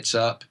rate gets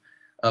up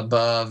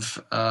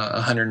above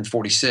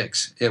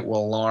 146. It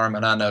will alarm,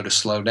 and I know to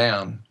slow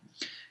down.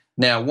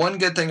 Now, one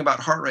good thing about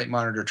heart rate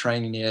monitor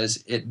training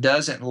is it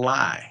doesn't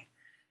lie.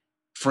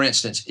 For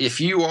instance,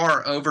 if you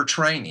are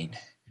overtraining,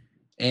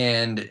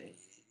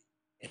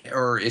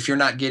 or if you're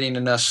not getting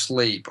enough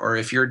sleep, or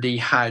if you're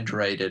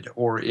dehydrated,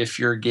 or if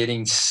you're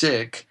getting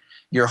sick,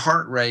 your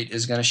heart rate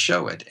is going to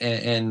show it.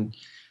 And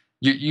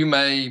you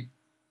may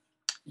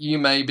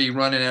be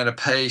running at a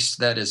pace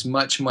that is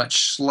much,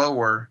 much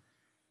slower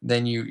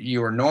than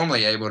you are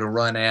normally able to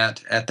run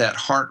at that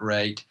heart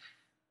rate.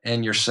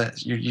 And you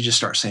just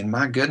start saying,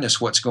 my goodness,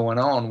 what's going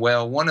on?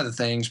 Well, one of the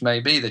things may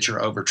be that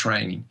you're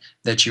overtraining,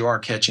 that you are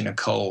catching a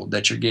cold,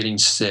 that you're getting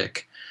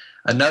sick.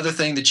 Another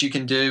thing that you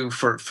can do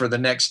for the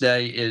next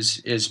day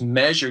is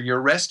measure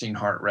your resting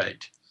heart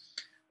rate.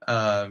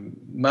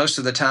 Most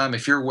of the time,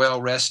 if you're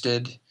well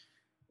rested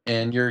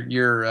and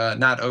you're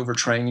not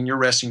overtraining, your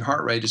resting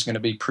heart rate is going to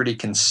be pretty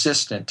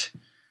consistent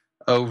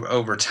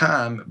over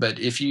time. But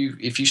if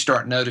you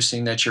start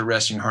noticing that your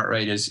resting heart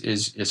rate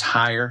is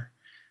higher,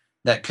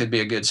 that could be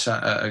a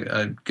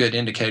good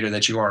indicator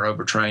that you are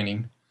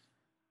overtraining,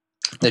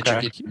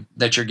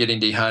 that you're getting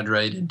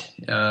dehydrated,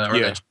 or that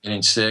you're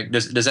getting sick.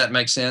 Does that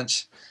make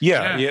sense?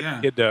 Yeah,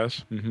 Yeah. it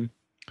does.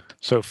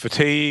 So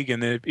fatigue,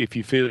 and then if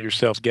you feel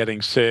yourself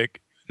getting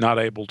sick, not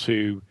able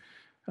to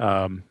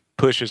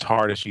push as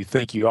hard as you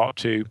think you ought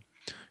to,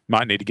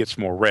 might need to get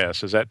some more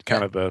rest. Is that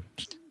kind A- of a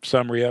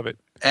summary of it?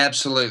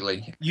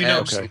 Absolutely. You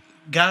know, Okay.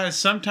 guys,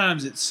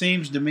 sometimes it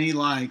seems to me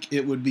like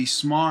it would be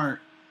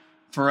smart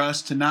for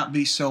us to not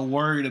be so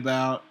worried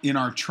about, in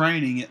our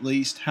training at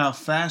least, how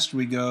fast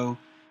we go,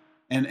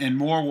 and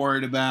more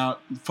worried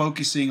about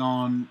focusing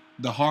on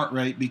the heart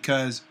rate,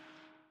 because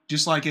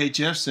just like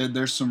HF said,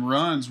 there's some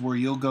runs where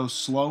you'll go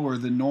slower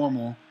than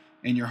normal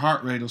and your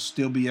heart rate will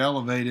still be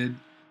elevated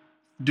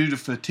due to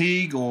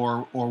fatigue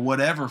or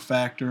whatever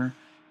factor.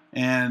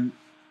 And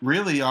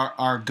really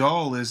our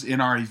goal is in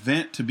our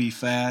event to be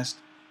fast,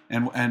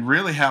 and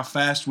really how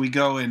fast we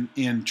go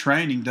in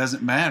training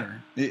doesn't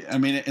matter.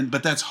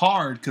 But that's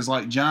hard because,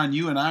 like John,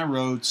 you and I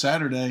rode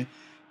Saturday,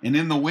 and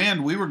in the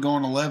wind we were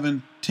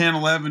going 10,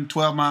 11,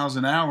 12 miles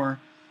an hour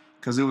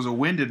because it was a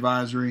wind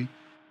advisory.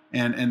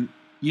 And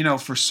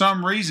for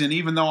some reason,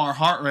 even though our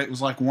heart rate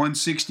was like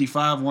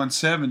 165,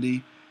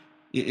 170,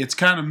 it's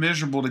kind of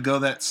miserable to go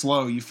that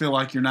slow. You feel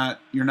like you're not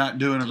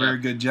doing a very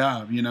good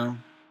job.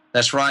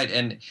 That's right.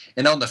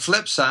 And on the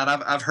flip side,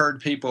 I've heard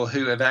people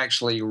who have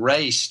actually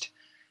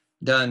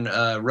done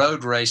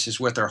road races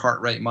with their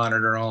heart rate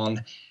monitor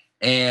on,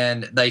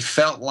 and they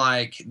felt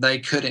like they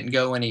couldn't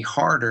go any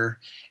harder.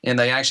 And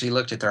they actually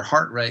looked at their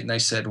heart rate and they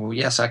said, "Well,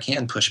 yes, I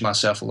can push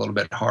myself a little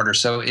bit harder."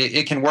 So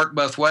it can work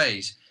both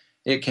ways.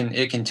 It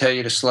can tell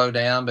you to slow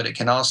down, but it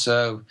can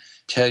also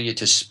tell you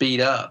to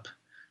speed up.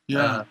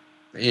 Yeah.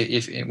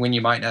 If when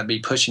you might not be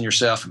pushing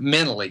yourself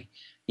mentally.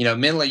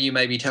 Mentally you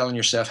may be telling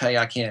yourself, "Hey,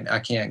 I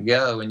can't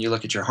go," and you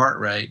look at your heart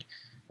rate,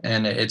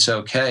 and it's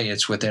okay,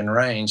 it's within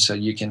range, so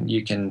you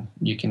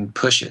can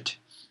push it.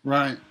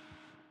 Right.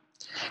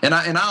 And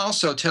I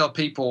also tell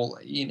people,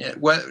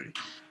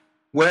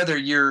 whether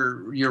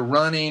you're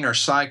running or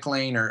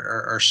cycling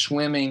or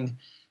swimming,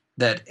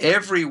 that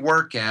every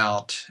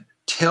workout,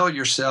 tell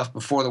yourself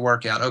before the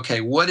workout,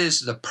 okay, what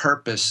is the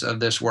purpose of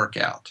this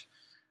workout?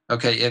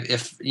 Okay,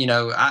 if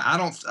I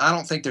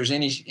don't think there's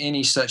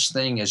any such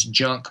thing as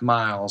junk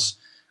miles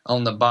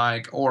on the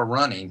bike or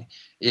running.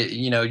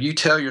 You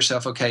tell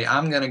yourself, okay,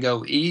 I'm going to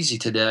go easy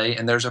today,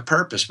 and there's a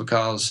purpose,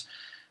 because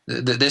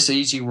this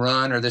easy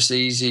run or this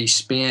easy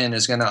spin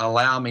is going to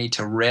allow me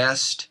to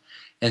rest.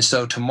 And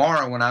so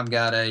tomorrow, when I've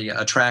got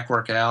a track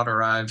workout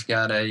or I've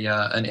got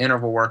an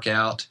interval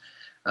workout,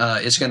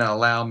 it's going to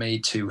allow me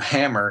to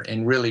hammer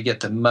and really get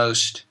the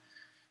most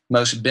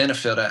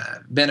benefit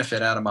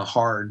out of my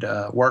hard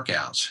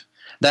workouts.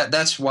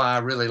 That's why I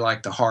really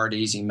like the hard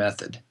easy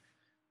method.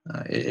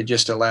 It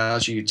just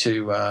allows you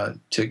to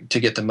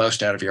get the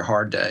most out of your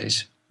hard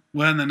days.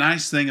 Well, and the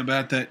nice thing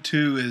about that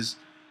too is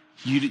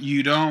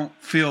you don't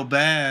feel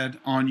bad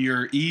on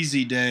your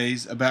easy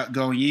days about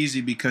going easy,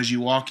 because you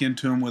walk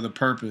into them with a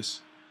purpose.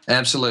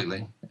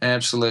 Absolutely.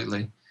 And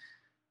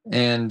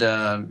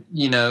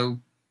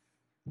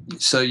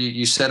so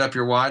you set up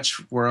your watch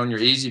where on your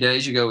easy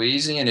days you go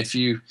easy. And if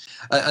you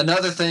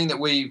another thing that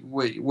we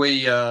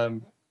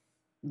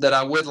that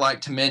I would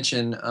like to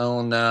mention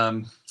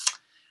on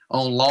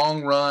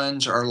long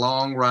runs or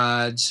long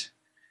rides,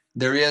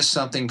 there is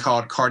something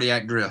called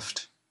cardiac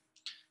drift.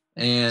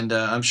 And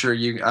I'm sure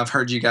I've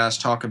heard you guys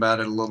talk about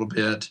it a little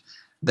bit,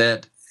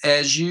 that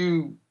as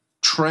you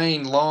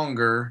train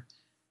longer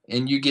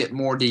and you get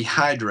more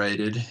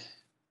dehydrated,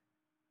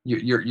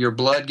 your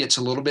blood gets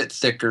a little bit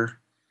thicker,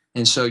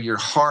 and so your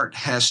heart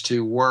has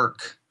to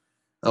work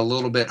a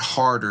little bit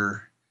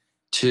harder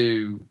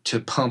to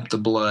pump the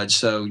blood.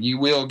 So you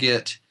will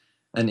get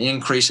an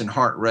increase in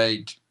heart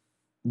rate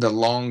the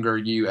longer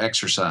you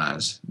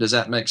exercise. Does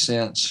that make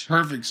sense?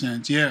 Perfect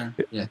sense. Yeah.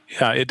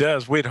 Yeah, it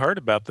does. We'd heard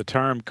about the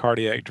term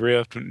cardiac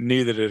drift,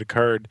 knew that it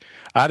occurred.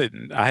 I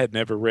didn't. I had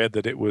never read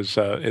that it was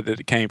that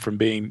it came from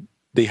being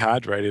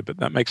dehydrated, but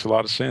that makes a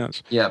lot of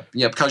sense. Yeah,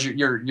 because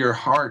your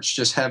heart's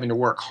just having to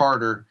work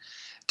harder.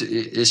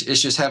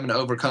 It's just having to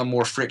overcome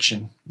more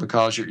friction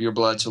because your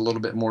blood's a little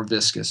bit more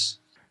viscous.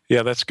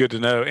 Yeah, that's good to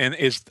know. And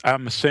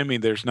I'm assuming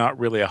there's not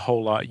really a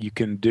whole lot you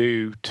can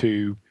do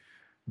to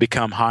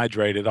become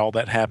hydrated. All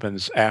that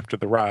happens after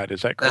the ride.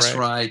 Is that correct? That's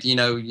right.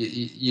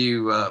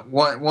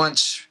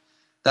 Once.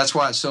 That's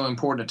why it's so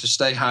important to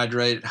stay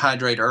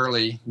hydrate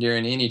early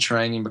during any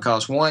training,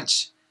 because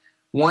once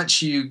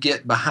you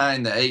get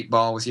behind the 8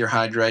 ball with your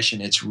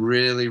hydration, it's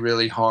really,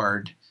 really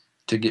hard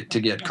to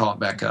get caught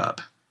back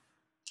up.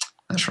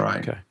 That's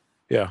right. Okay.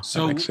 Yeah,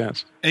 So that makes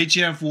sense.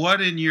 HF,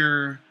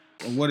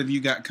 what have you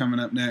got coming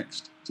up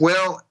next?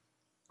 Well,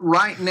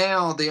 right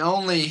now the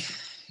only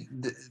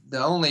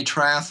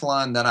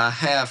triathlon that I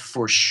have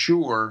for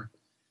sure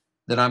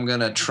that I'm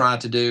going to try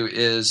to do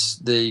is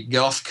the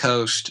Gulf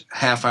Coast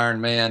Half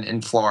Ironman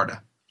in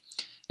Florida.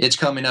 It's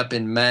coming up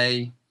in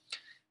May.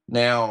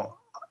 Now,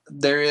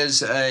 there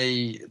is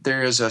a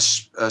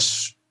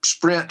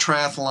sprint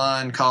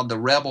triathlon called the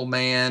Rebel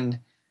Man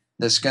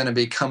that's going to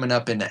be coming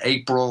up in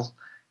April,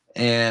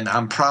 and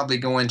I'm probably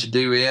going to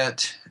do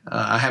it.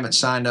 I haven't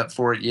signed up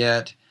for it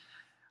yet.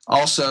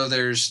 Also,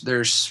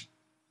 there's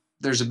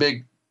there's a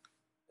big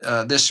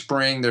this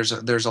spring. There's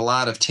a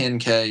lot of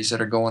 10Ks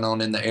that are going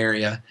on in the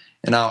area,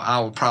 and I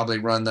will probably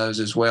run those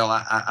as well.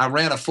 I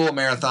ran a full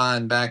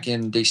marathon back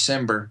in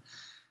December,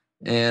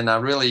 and I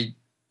really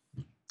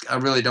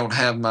don't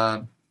have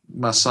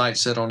my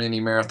sights set on any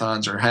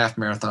marathons or half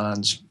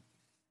marathons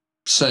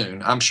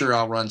soon. I'm sure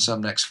I'll run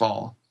some next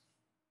fall.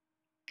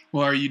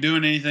 Well, are you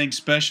doing anything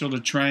special to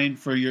train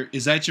for your?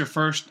 Is that your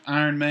first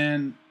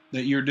Ironman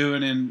that you're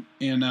doing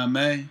in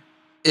May?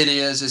 It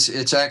is.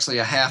 It's actually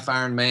a half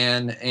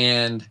Ironman,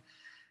 and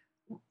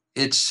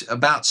it's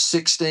about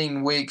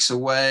 16 weeks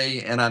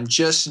away. And I'm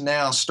just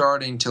now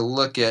starting to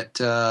look at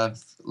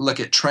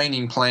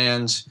training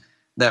plans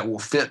that will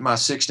fit my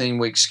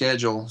 16-week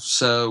schedule.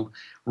 So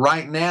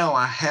right now,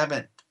 I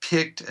haven't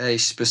picked a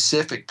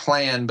specific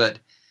plan, but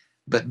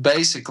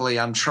basically,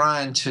 I'm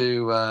trying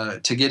to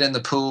get in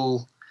the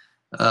pool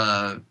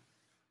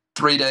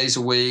 3 days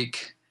a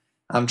week.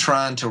 I'm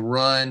trying to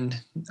run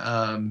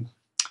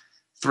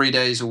 3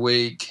 days a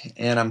week,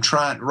 and I'm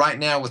trying right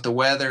now with the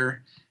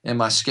weather and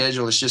my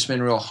schedule. It's just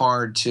been real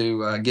hard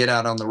to get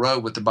out on the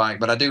road with the bike,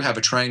 but I do have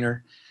a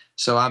trainer,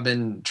 so I've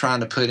been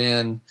trying to put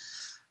in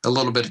a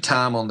little bit of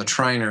time on the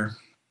trainer.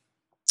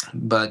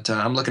 But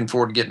I'm looking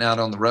forward to getting out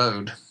on the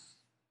road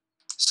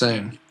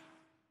soon.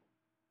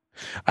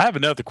 I have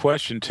another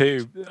question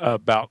too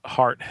about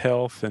heart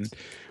health, and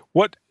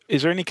what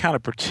is there any kind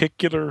of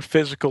particular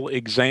physical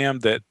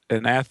exam that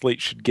an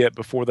athlete should get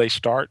before they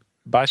start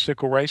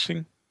bicycle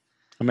racing?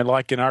 I mean,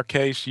 like in our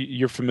case,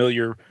 you're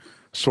familiar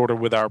sort of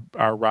with our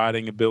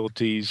riding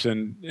abilities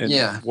and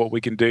what we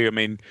can do. I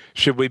mean,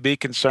 should we be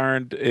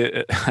concerned?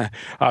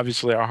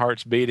 Obviously, our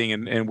heart's beating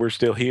and we're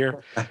still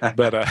here,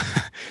 but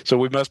so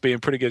we must be in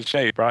pretty good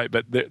shape, right?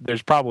 But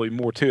there's probably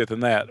more to it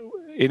than that.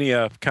 Any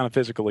kind of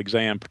physical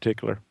exam in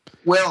particular?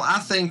 Well, I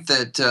think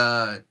that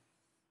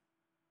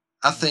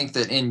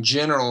in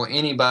general,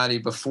 anybody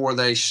before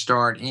they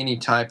start any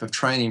type of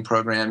training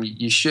program,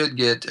 you should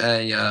get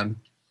a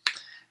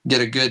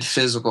good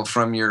physical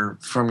from your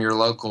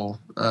local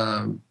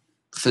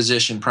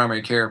physician,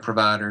 primary care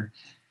provider,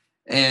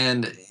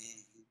 and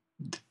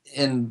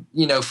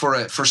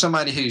for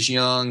somebody who's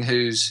young,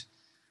 who's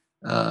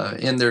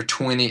in their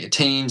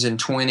teens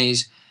and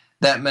 20s,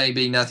 that may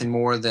be nothing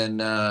more than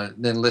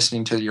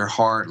listening to your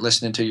heart,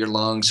 listening to your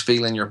lungs,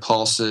 feeling your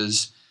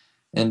pulses,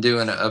 and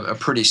doing a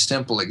pretty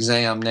simple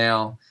exam.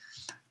 Now,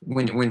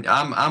 when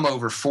I'm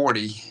over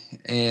 40,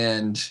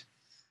 and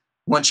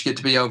once you get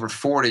to be over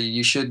 40,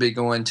 you should be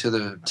going to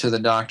the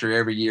doctor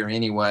every year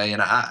anyway.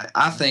 And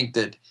I think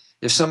that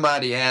if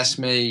somebody asked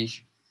me,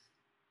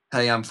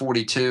 hey, I'm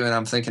 42 and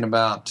I'm thinking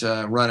about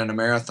running a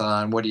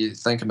marathon, what do you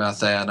think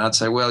about that? And I'd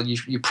say, well,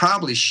 you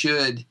probably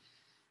should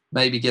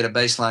maybe get a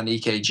baseline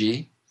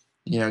EKG,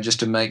 just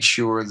to make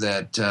sure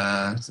that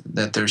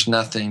there's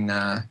nothing,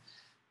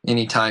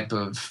 any type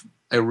of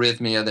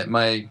arrhythmia that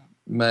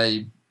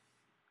may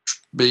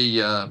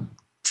be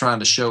trying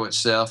to show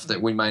itself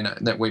that we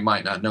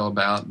might not know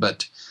about.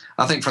 But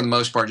I think for the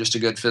most part, just a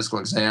good physical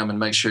exam and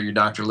make sure your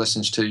doctor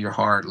listens to your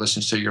heart,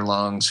 listens to your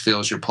lungs,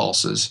 feels your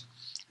pulses,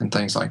 and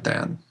things like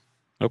that.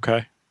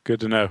 Okay, good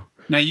to know.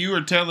 Now, you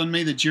were telling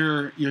me that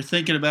you're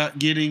thinking about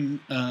getting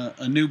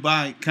a new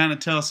bike. Kind of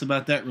tell us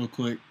about that real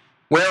quick.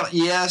 Well,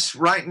 yes.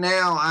 Right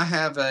now, I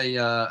have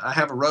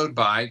a road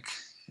bike,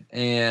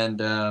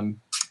 and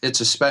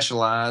it's a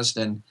Specialized,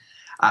 and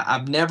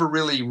I've never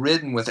really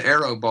ridden with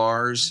aero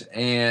bars,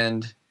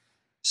 and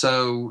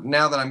so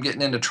now that I'm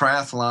getting into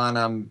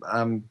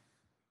triathlon,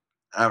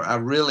 I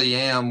really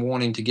am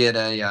wanting to get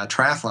a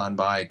triathlon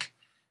bike,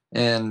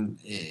 and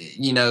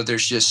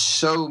there's just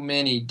so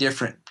many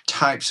different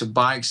types of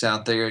bikes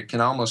out there. It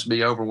can almost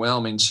be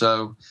overwhelming.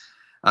 So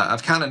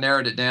I've kind of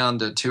narrowed it down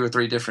to 2 or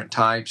 3 different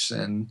types,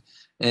 and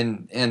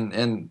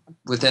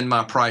within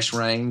my price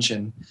range,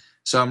 and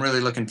so I'm really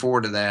looking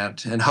forward to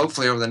that. And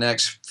hopefully over the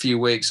next few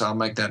weeks, I'll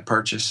make that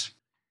purchase.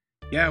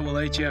 Yeah, well,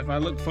 HF, I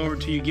look forward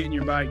to you getting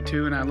your bike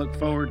too, and I look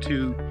forward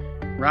to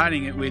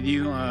riding it with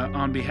you.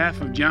 On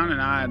behalf of John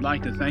and I'd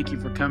like to thank you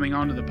for coming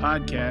onto the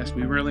podcast.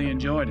 We really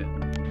enjoyed it.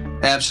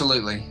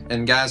 Absolutely.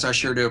 And guys, I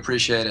sure do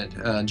appreciate it.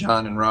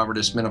 John and Robert,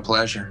 it's been a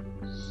pleasure.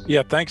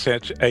 Yeah, thanks,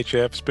 HF.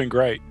 It's been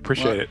great.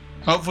 Appreciate it.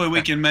 Hopefully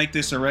we can make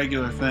this a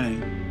regular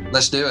thing.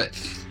 Let's do it.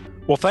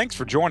 Well, thanks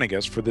for joining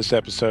us for this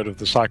episode of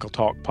the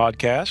CycleTalk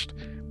podcast.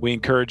 We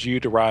encourage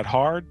you to ride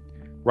hard,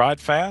 ride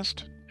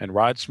fast, and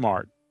ride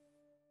smart.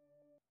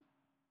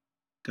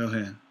 Go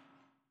ahead.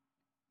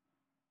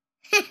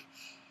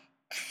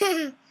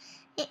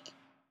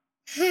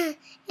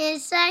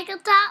 It's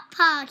CycleTalk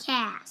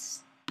podcast.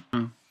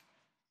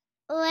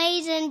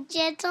 Ladies and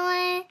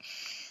gentlemen,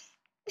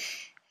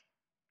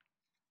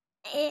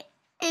 in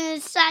the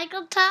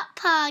CycleTalk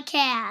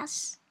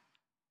podcast.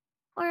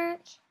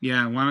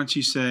 Yeah, why don't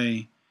you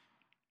say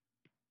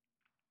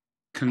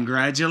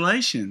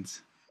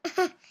congratulations?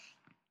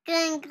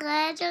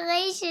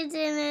 Congratulations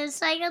in the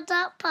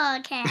CycleTalk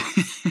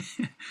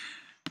podcast.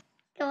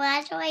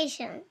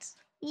 Congratulations.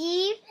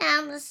 You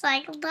found the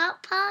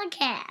CycleTalk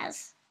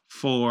podcast.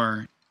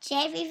 For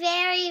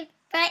January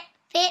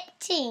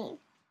 15.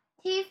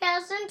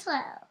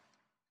 2012.